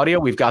 Strip the audio.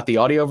 We've got the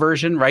audio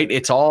version, right?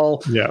 It's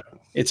all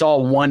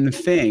one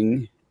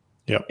thing.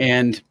 Yep.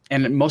 And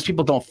most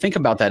people don't think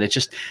about that. It's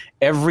just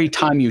every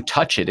time you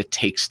touch it, it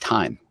takes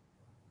time.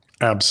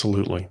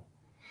 Absolutely.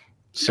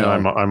 So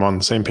and I'm on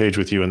the same page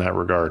with you in that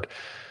regard.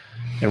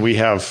 And we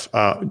have,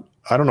 I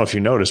don't know if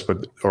you noticed,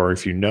 or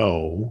if you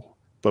know,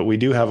 but we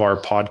do have our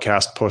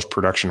podcast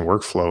post-production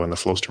workflow in the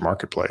Flowster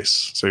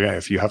Marketplace. So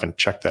if you haven't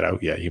checked that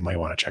out yet, you might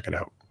want to check it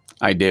out.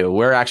 I do.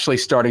 We're actually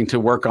starting to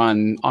work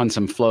on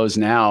some flows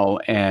now.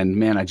 And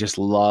man, I just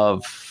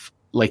love,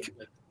 like,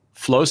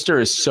 Flowster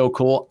is so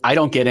cool. I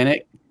don't get in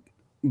it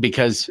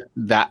because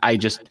I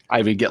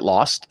would get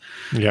lost.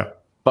 Yeah.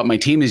 But my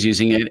team is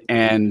using it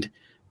and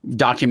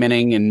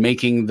documenting and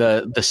making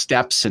the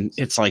steps. And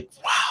it's like,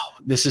 wow,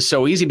 this is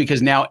so easy,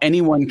 because now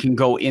anyone can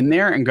go in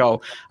there and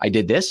go, I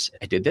did this,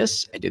 I did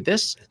this, I did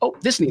this. Oh,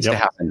 this needs to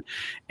happen.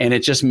 And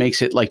it just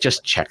makes it like,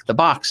 just check the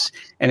box.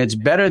 And it's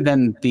better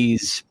than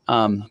these.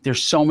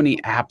 There's so many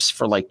apps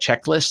for like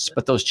checklists,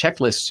 but those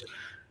checklists,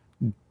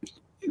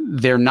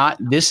 they're not,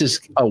 this is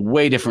a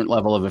way different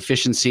level of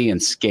efficiency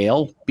and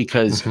scale,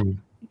 because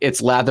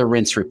it's lather,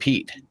 rinse,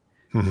 repeat.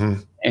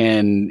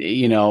 And,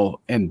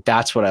 and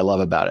that's what I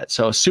love about it.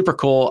 So super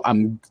cool.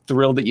 I'm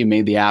thrilled that you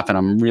made the app, and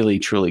I'm really,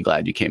 truly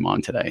glad you came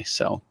on today.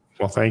 So,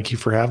 well, thank you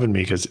for having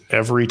me, because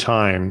every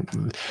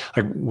time,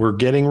 like, we're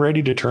getting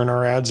ready to turn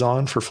our ads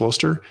on for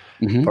Flowster,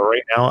 but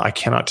right now I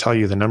cannot tell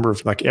you the number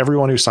of, like,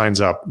 everyone who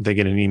signs up, they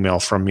get an email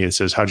from me that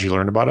says, how'd you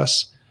learn about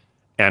us?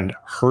 And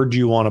heard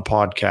you on a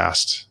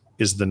podcast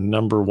is the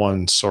number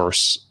one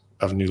source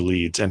of new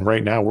leads. And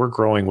right now we're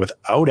growing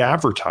without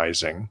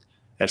advertising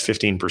at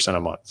 15% a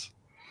month.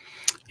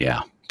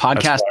 Yeah.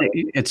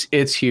 Podcasting,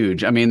 it's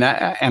huge. I mean,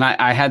 that, and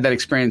I had that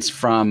experience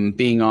from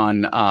being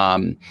on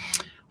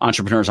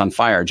Entrepreneurs on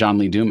Fire, John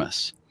Lee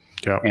Dumas.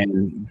 Yeah.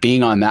 And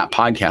being on that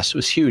podcast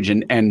was huge.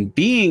 And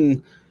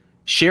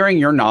sharing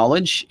your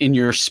knowledge in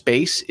your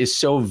space is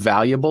so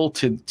valuable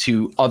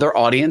to other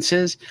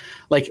audiences.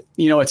 Like,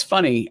 it's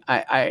funny.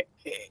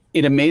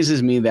 It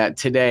amazes me that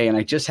today, and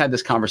I just had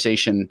this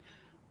conversation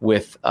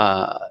with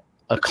a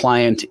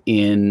client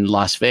in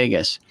Las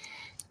Vegas.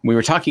 We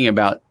were talking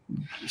about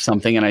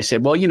something, and I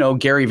said, well,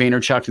 Gary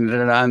Vaynerchuk,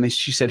 and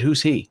she said,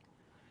 who's he?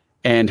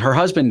 And her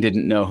husband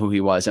didn't know who he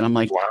was. And I'm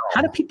like, wow,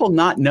 how do people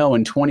not know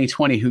in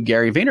 2020 who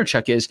Gary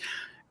Vaynerchuk is?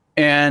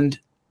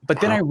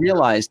 But then I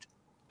realized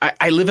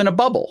I live in a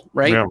bubble,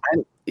 right?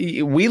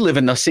 Yeah. We live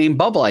in the same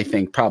bubble, I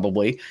think,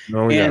 probably.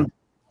 Oh, yeah.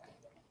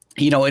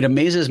 It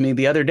amazes me.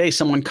 The other day,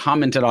 someone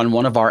commented on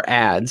one of our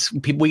ads.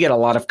 We get a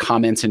lot of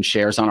comments and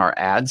shares on our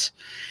ads.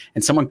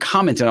 And someone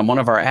commented on one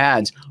of our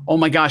ads, oh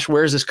my gosh,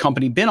 where's this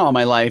company been all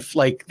my life?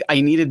 Like,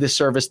 I needed this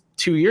service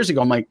 2 years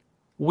ago. I'm like,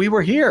 we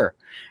were here.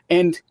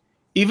 And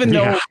even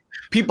though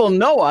people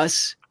know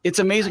us, it's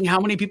amazing how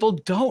many people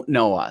don't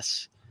know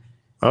us.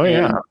 Oh,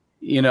 yeah.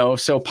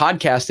 So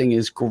podcasting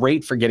is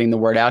great for getting the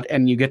word out,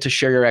 and you get to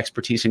share your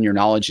expertise and your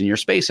knowledge in your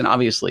space. And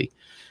obviously,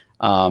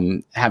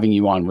 having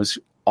you on was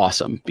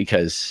awesome,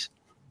 because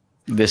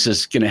this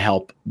is going to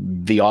help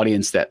the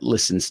audience that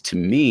listens to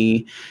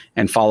me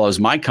and follows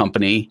my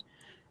company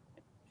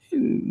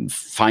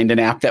find an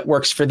app that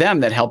works for them,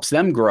 that helps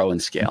them grow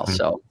and scale.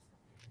 So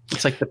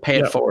it's like the pay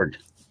it forward.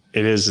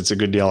 It is. It's a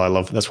good deal. I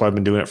love, that's why I've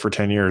been doing it for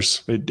 10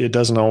 years. It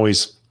doesn't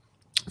always,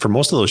 for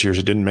most of those years,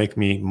 it didn't make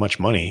me much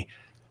money,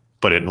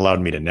 but it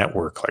allowed me to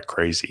network like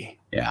crazy.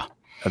 Yeah.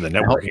 And the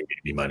networking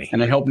made me money.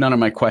 And I hope none of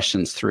my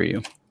questions threw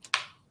you.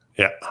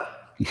 Yeah.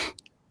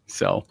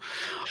 So,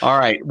 all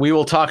right. We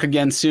will talk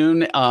again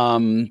soon.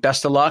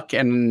 Best of luck,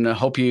 and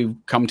hope you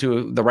come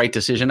to the right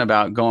decision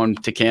about going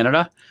to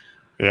Canada.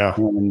 Yeah.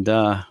 And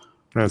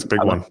that's a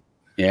big one.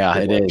 Yeah,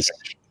 it is.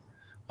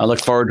 I look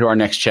forward to our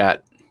next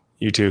chat.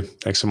 You too.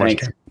 Thanks so much.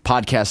 Thanks. Ken.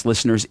 Podcast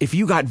listeners, if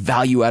you got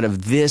value out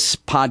of this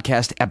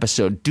podcast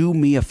episode, do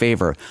me a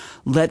favor.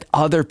 Let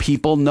other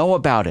people know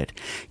about it.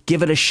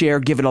 Give it a share,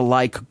 give it a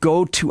like,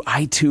 go to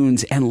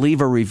iTunes and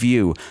leave a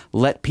review.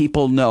 Let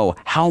people know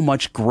how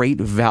much great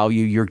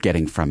value you're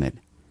getting from it.